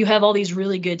 you have all these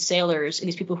really good sailors and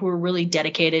these people who are really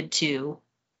dedicated to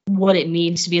what it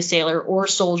means to be a sailor or a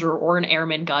soldier or an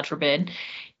airman, God forbid.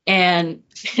 And,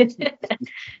 because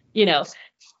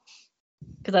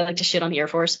I like to shit on the Air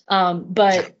Force.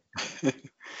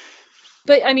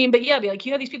 But I mean, like, you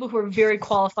have these people who are very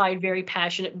qualified, very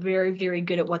passionate, very, very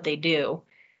good at what they do.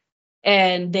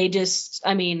 And they just,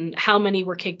 I mean, how many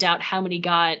were kicked out? How many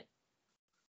got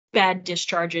bad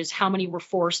discharges? How many were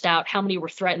forced out? How many were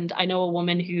threatened? I know a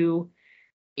woman who,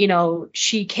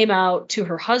 she came out to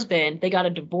her husband, they got a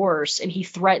divorce, and he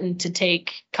threatened to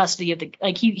take custody of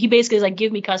he basically is like,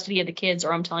 give me custody of the kids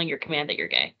or I'm telling your command that you're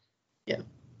gay.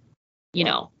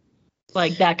 Yeah.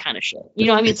 Like that kind of shit.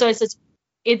 I mean, so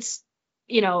it's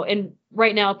and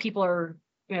right now people are,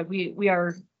 we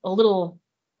are a little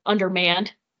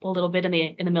undermanned a little bit in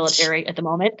the military at the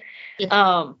moment.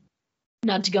 Yeah.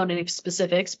 Not to go into any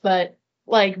specifics, but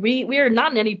like we are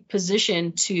not in any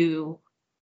position to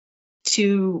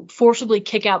forcibly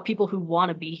kick out people who want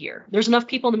to be here. There's enough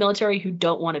people in the military who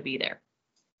don't want to be there.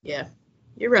 Yeah,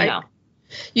 you're right.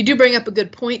 You do bring up a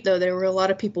good point, though. There were a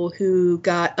lot of people who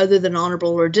got other than honorable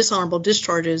or dishonorable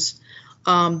discharges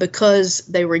because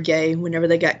they were gay whenever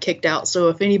they got kicked out. So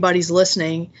if anybody's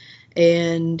listening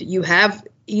and you have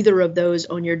either of those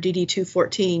on your DD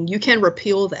 214, you can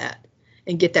repeal that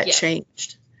and get that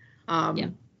changed.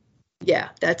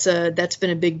 That's been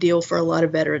a big deal for a lot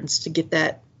of veterans to get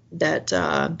that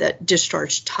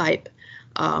discharge type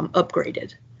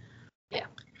upgraded. Yeah,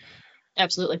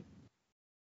 absolutely.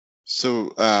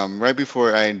 So right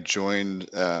before I joined,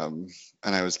 and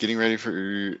I was getting ready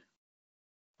for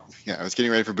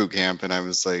boot camp, and I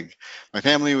was like, my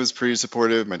family was pretty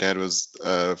supportive. My dad was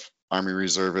Army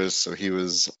reservist, so he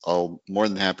was all more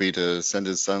than happy to send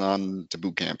his son on to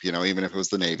boot camp, even if it was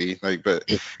the Navy, but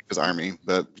it was Army,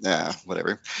 but yeah,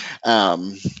 whatever.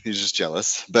 He's just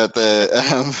jealous. But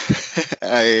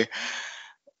I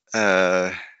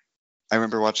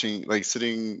remember watching, like,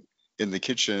 sitting in the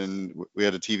kitchen. We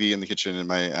had a TV in the kitchen,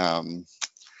 and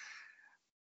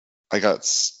I got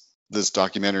this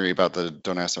documentary about the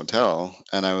Don't Ask, Don't Tell,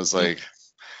 and I was like,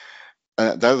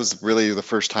 that was really the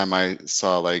first time I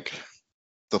saw like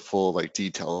the full like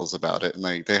details about it, and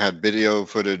like they had video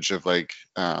footage of like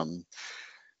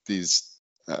these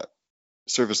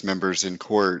service members in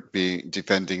court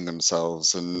defending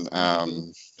themselves, and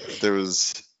there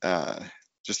was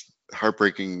just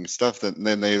heartbreaking stuff. And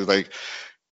then they like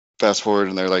fast forward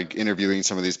and they're like interviewing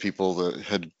some of these people that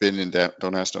had been in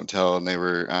Don't Ask, Don't Tell, and they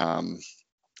were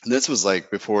this was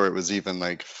like before it was even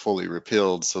like fully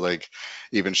repealed, so like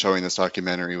even showing this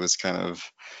documentary was it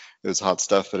was hot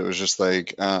stuff, but it was just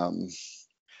like it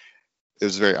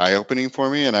was very eye-opening for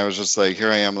me, and I was just like, here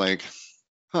I am, like,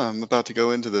 I'm about to go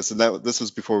into this, and this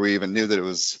was before we even knew that it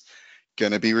was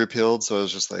gonna be repealed. So I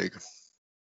was just like,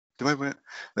 what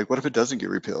if it doesn't get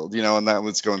repealed, and that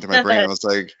was going through my brain. I was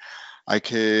like, I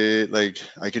could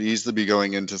easily be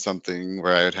going into something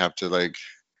where I would have to like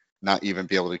not even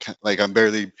be able to, like, I'm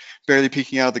barely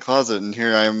peeking out of the closet, and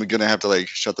here I am gonna have to like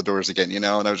shut the doors again, and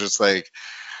I was just like,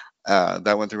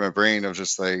 that went through my brain. I was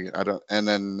just like, and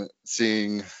then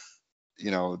seeing,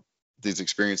 these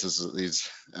experiences that these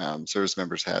service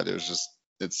members had, it was just,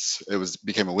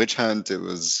 became a witch hunt. It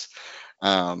was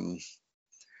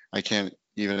I can't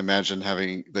even imagine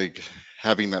having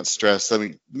that stress. I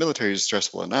mean, military is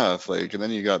stressful enough, like, and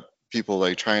then you got people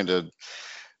like trying to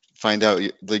find out,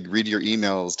 like, read your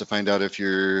emails to find out if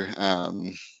you're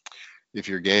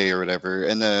gay or whatever.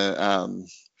 And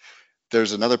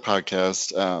there's another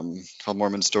podcast called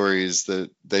Mormon Stories that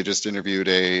they just interviewed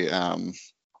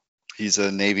he's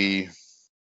a Navy,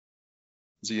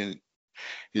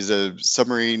 he's a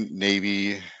submarine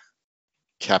Navy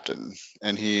captain,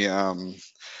 and he had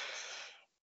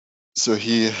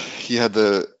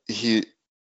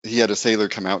a sailor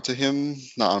come out to him,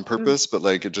 not on purpose, but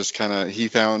like it just kind of, he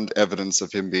found evidence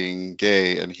of him being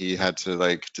gay, and he had to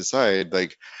like decide,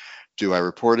 like, do I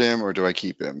report him or do I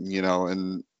keep him,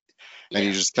 and Yeah.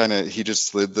 he just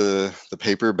slid the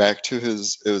paper back to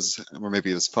or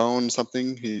maybe his phone,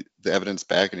 something, the evidence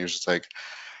back, and he was just like,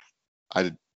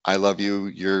 I love you.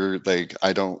 You're like,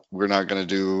 we're not gonna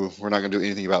do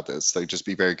anything about this. Like, just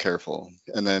be very careful.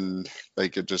 And then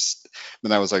like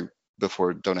then I was like,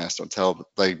 before Don't Ask, Don't Tell,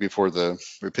 like before the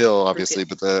repeal, obviously,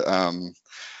 but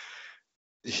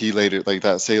he later, like,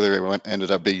 that sailor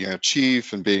ended up being a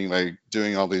chief and being like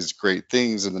doing all these great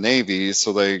things in the Navy.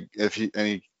 So like,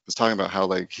 he was talking about how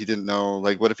like he didn't know,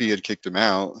 like, what if he had kicked him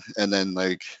out, and then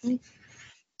like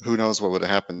who knows what would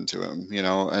have happened to him,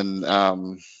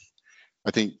 and I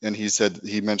think, and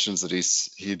he mentions that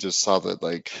he just saw that,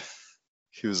 like,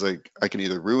 he was like, I can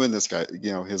either ruin this guy,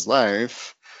 his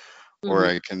life, or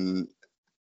I can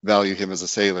value him as a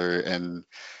sailor and,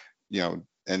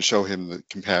 and show him the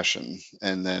compassion.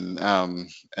 And then,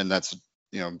 and that's,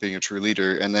 being a true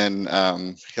leader. And then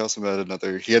he also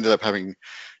he ended up having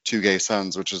 2 gay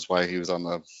sons, which is why he was on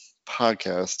the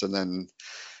podcast. And then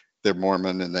they're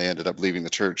Mormon and they ended up leaving the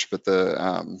church. But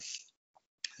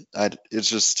it's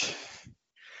just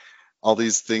all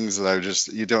these things that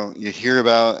you hear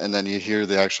about, and then you hear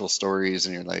the actual stories,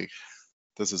 and you're like,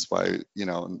 this is why,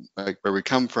 like, where we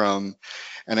come from.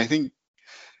 And I think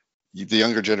the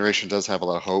younger generation does have a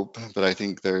lot of hope, but I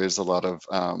think there is a lot of,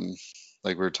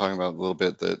 like we were talking about a little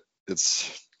bit, that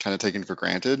it's kind of taken for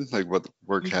granted, like what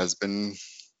work has been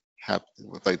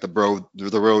like the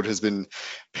road has been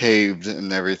paved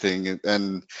and everything,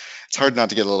 and it's hard not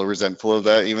to get a little resentful of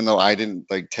that, even though I didn't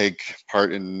like take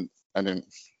part in, I didn't,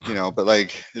 but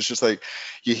like, it's just like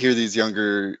you hear these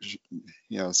younger,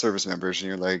 service members, and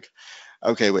you're like,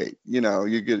 okay, wait, you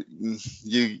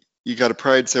got a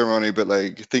pride ceremony, but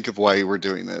like, think of why you were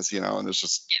doing this, and it's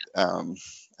just,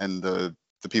 and the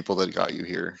people that got you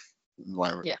here,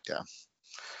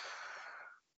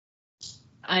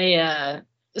 yeah.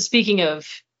 Speaking of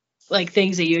like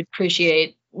things that you'd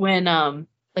appreciate, when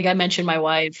like I mentioned my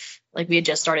wife, like we had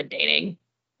just started dating,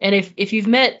 and if you've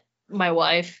met my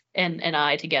wife and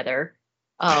I together,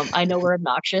 I know we're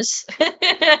obnoxious,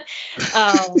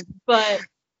 but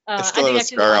I still have a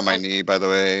scar on my knee, by the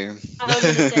way. I was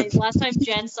gonna say, last time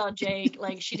Jen saw Jake,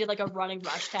 like, she did like a running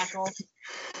rush tackle,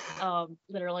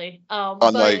 literally, on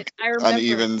but like I remember,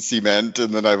 uneven cement,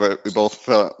 and then we both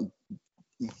fell.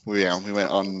 We went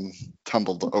on,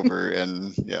 tumbled over,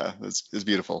 and yeah, it was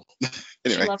beautiful.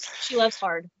 Anyway, she loves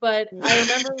hard. But I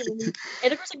remember,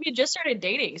 and of course, like, we had just started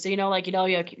dating, so you have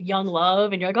young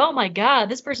love, and you're like, oh my god,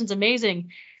 this person's amazing.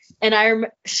 And I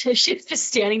remember she was just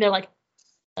standing there like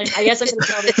I guess I'm gonna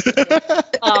tell this.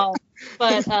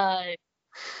 But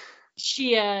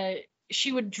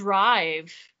she would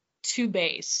drive to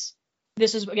base.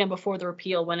 This was again before the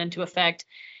repeal went into effect,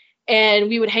 and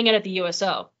we would hang out at the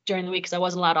USO during the week because I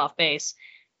wasn't allowed off base.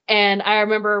 And I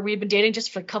remember we'd been dating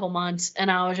just for a couple months, and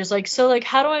I was just like, so like,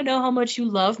 how do I know how much you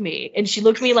love me? And she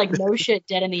looked me like no shit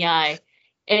dead in the eye,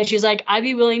 and she's like, I'd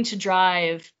be willing to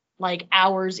drive like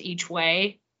hours each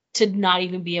way to not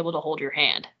even be able to hold your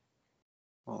hand.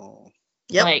 Oh,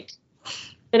 yep. Like,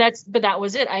 but that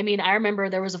was it. I mean, I remember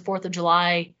there was a 4th of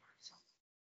July.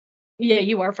 Yeah,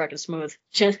 you are fucking smooth.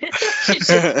 She's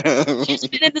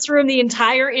been in this room the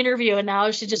entire interview, and now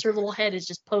her little head is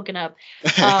just poking up.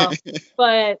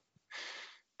 But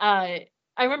I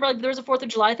remember, like, there was a 4th of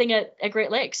July thing at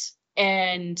Great Lakes,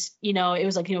 and it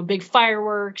was like big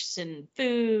fireworks and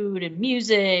food and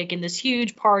music and this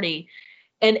huge party.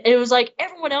 And it was like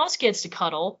everyone else gets to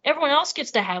cuddle, everyone else gets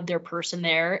to have their person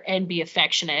there and be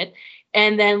affectionate.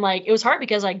 And then like it was hard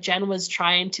because like Jen was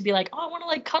trying to be like, oh, I want to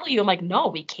like cuddle you. I'm like, no,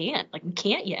 we can't. Like, we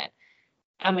can't yet.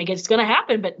 I'm like, it's gonna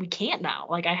happen, but we can't now.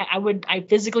 Like I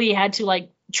physically had to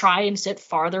like try and sit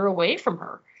farther away from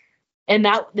her. And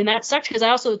that sucked because I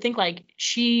also think like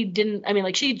she didn't. I mean,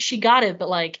 like she got it, but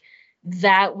like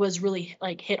that was really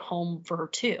like hit home for her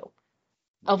too.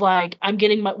 Of like,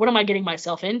 what am I getting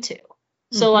myself into?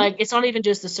 So like, it's not even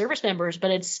just the service members,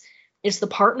 but it's the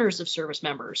partners of service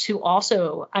members who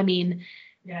also, I mean,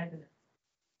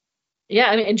 Yeah,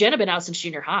 I mean, and Jen had been out since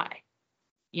junior high,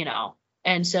 you know.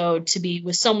 And so to be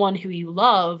with someone who you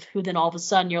love, who then all of a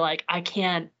sudden you're like, I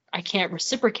can't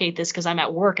reciprocate this because I'm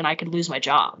at work and I could lose my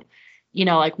job. You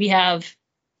know, like we have,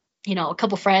 you know, a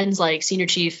couple friends like Senior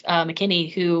Chief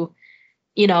McKinney who,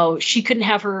 you know, she couldn't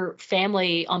have her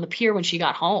family on the pier when she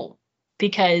got home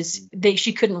because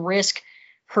she couldn't risk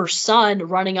her son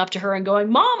running up to her and going,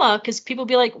 Mama, because people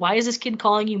be like, why is this kid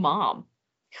calling you mom?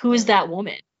 Who is that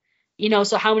woman? You know,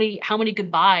 so how many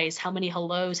goodbyes, how many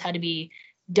hellos had to be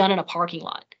done in a parking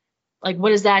lot? Like, what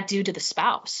does that do to the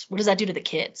spouse? What does that do to the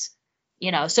kids?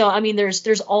 You know, so I mean,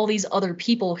 there's all these other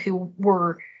people who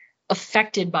were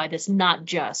affected by this, not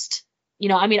just, you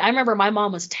know, I mean, I remember my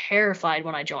mom was terrified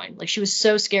when I joined. Like, she was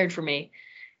so scared for me,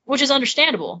 which is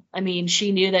understandable. I mean,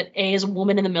 she knew that as a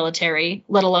woman in the military,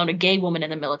 let alone a gay woman in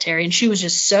the military, and she was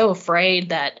just so afraid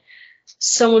that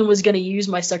someone was going to use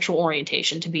my sexual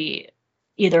orientation to be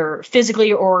either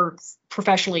physically or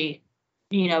professionally,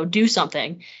 you know, do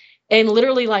something. And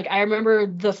literally, like, I remember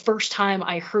the first time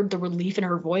I heard the relief in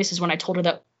her voice is when I told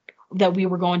her that we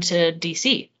were going to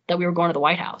DC, that we were going to the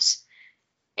White House.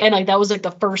 And like that was like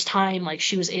the first time like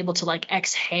she was able to like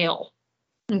exhale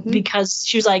because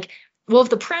she was like, well, if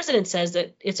the president says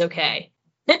that it's okay,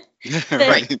 then,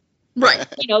 right,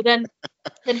 you know, then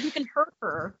who can hurt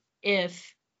her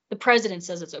if the president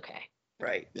says it's okay?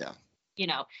 Right. Yeah. You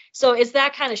know, so it's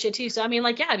that kind of shit too. So I mean,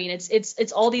 like, yeah, I mean,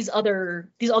 it's all these other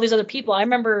people. I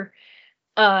remember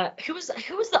who was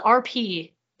the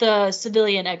RP, the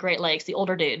civilian at Great Lakes, the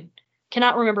older dude.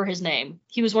 Cannot remember his name.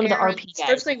 He was one Aaron. of the RP guys.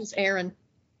 First name was Aaron.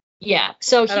 Yeah.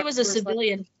 So he was a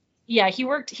civilian. Yeah, he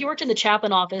worked in the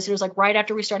chaplain office. It was like right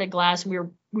after we started Glass,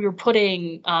 and we were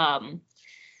putting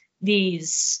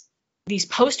these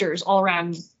posters all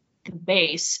around the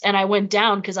base, and I went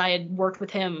down because I had worked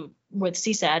with him with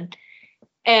CSAD,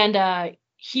 and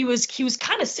he was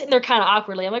kind of sitting there kind of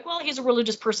awkwardly. I'm like, well, he's a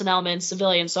religious person element,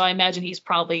 civilian, so I imagine he's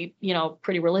probably, you know,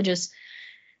 pretty religious.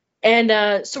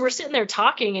 And so we're sitting there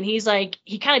talking, and he's like,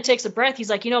 he kind of takes a breath.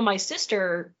 He's like, you know, my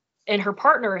sister and her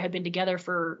partner had been together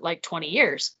for like 20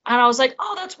 years. And I was like,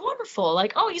 oh, that's wonderful.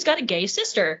 Like, oh, he's got a gay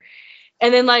sister.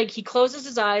 And then like he closes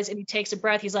his eyes and he takes a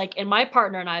breath. He's like, and my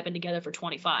partner and I have been together for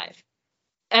 25.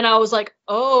 And I was like,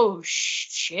 oh,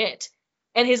 shit.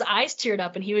 And his eyes teared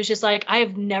up, and he was just like, I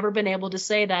have never been able to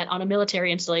say that on a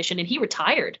military installation. And he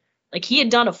retired. Like, he had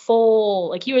done a full,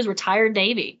 like, he was retired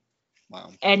Navy.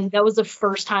 Wow. And that was the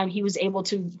first time he was able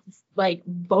to like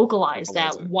vocalize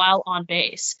that while on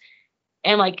base.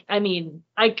 And like, I mean,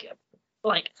 I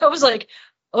was like,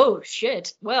 oh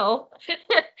shit, well,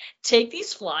 take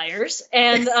these flyers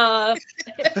and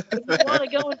if you want to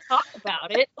go and talk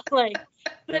about it, like,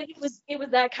 but it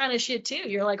was that kind of shit too.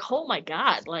 You're like, oh my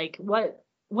God, like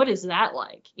what is that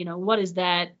like? You know, what is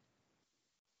that,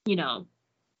 you know?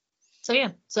 So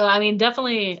yeah, so I mean,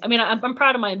 definitely, I mean, I'm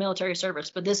proud of my military service,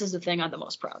 but this is the thing I'm the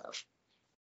most proud of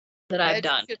that I've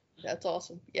done. That's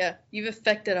awesome. Yeah, you've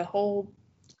affected a whole,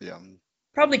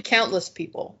 probably countless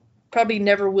people. Probably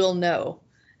never will know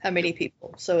how many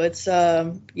people. So it's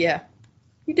yeah,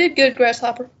 you did good,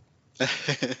 Grasshopper.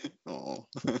 Oh.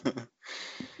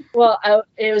 Well,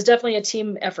 it was definitely a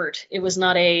team effort. It was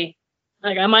not I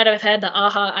might have had the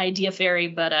aha idea fairy,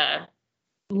 but a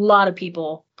lot of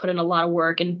people put in a lot of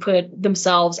work and put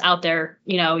themselves out there.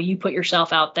 You know, you put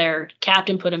yourself out there.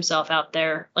 Captain put himself out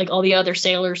there. Like all the other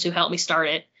sailors who helped me start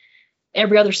it.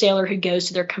 Every other sailor who goes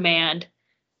to their command,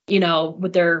 you know,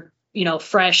 with their, you know,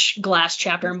 fresh Glass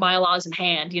chapter and bylaws in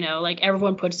hand, you know, like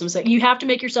everyone puts themselves. You have to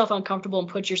make yourself uncomfortable and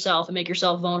put yourself and make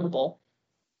yourself vulnerable.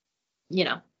 You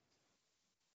know.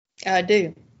 I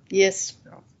do. Yes.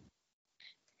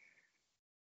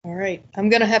 All right. I'm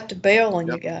gonna have to bail on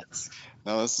you guys.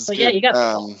 No, this is good. Yeah, you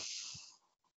got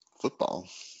football.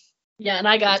 Yeah, and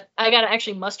I got to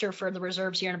actually muster for the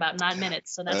reserves here in about 9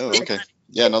 minutes. So that's okay.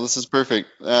 Yeah, no, this is perfect.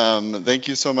 Thank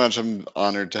you so much. I'm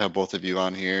honored to have both of you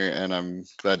on here, and I'm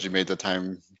glad you made the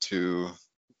time to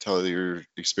tell your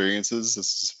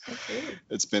experiences.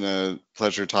 It's been a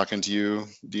pleasure talking to you,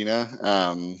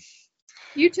 Dina.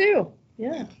 You too.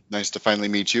 Yeah. Nice to finally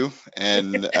meet you,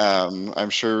 and I'm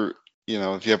sure, you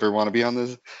know, if you ever want to be on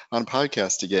a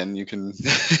podcast again, you can.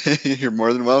 You're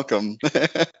more than welcome.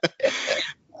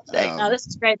 No, this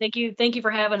is great. Thank you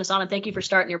for having us on, and thank you for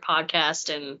starting your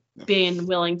podcast and being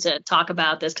willing to talk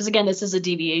about this. Because again, this is a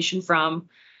deviation from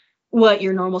what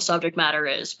your normal subject matter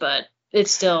is, but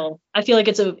it's still. I feel like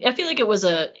it was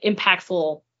a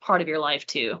impactful part of your life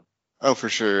too. Oh, for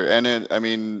sure, and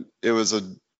it was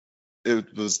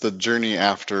the journey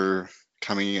after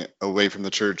coming away from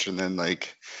the church, and then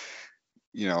like,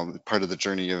 you know, part of the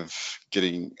journey of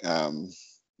getting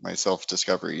my self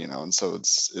discovery, and so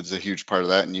it's a huge part of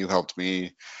that, and you helped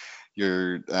me.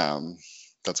 You're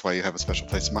that's why you have a special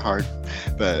place in my heart.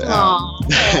 But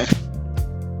Aw.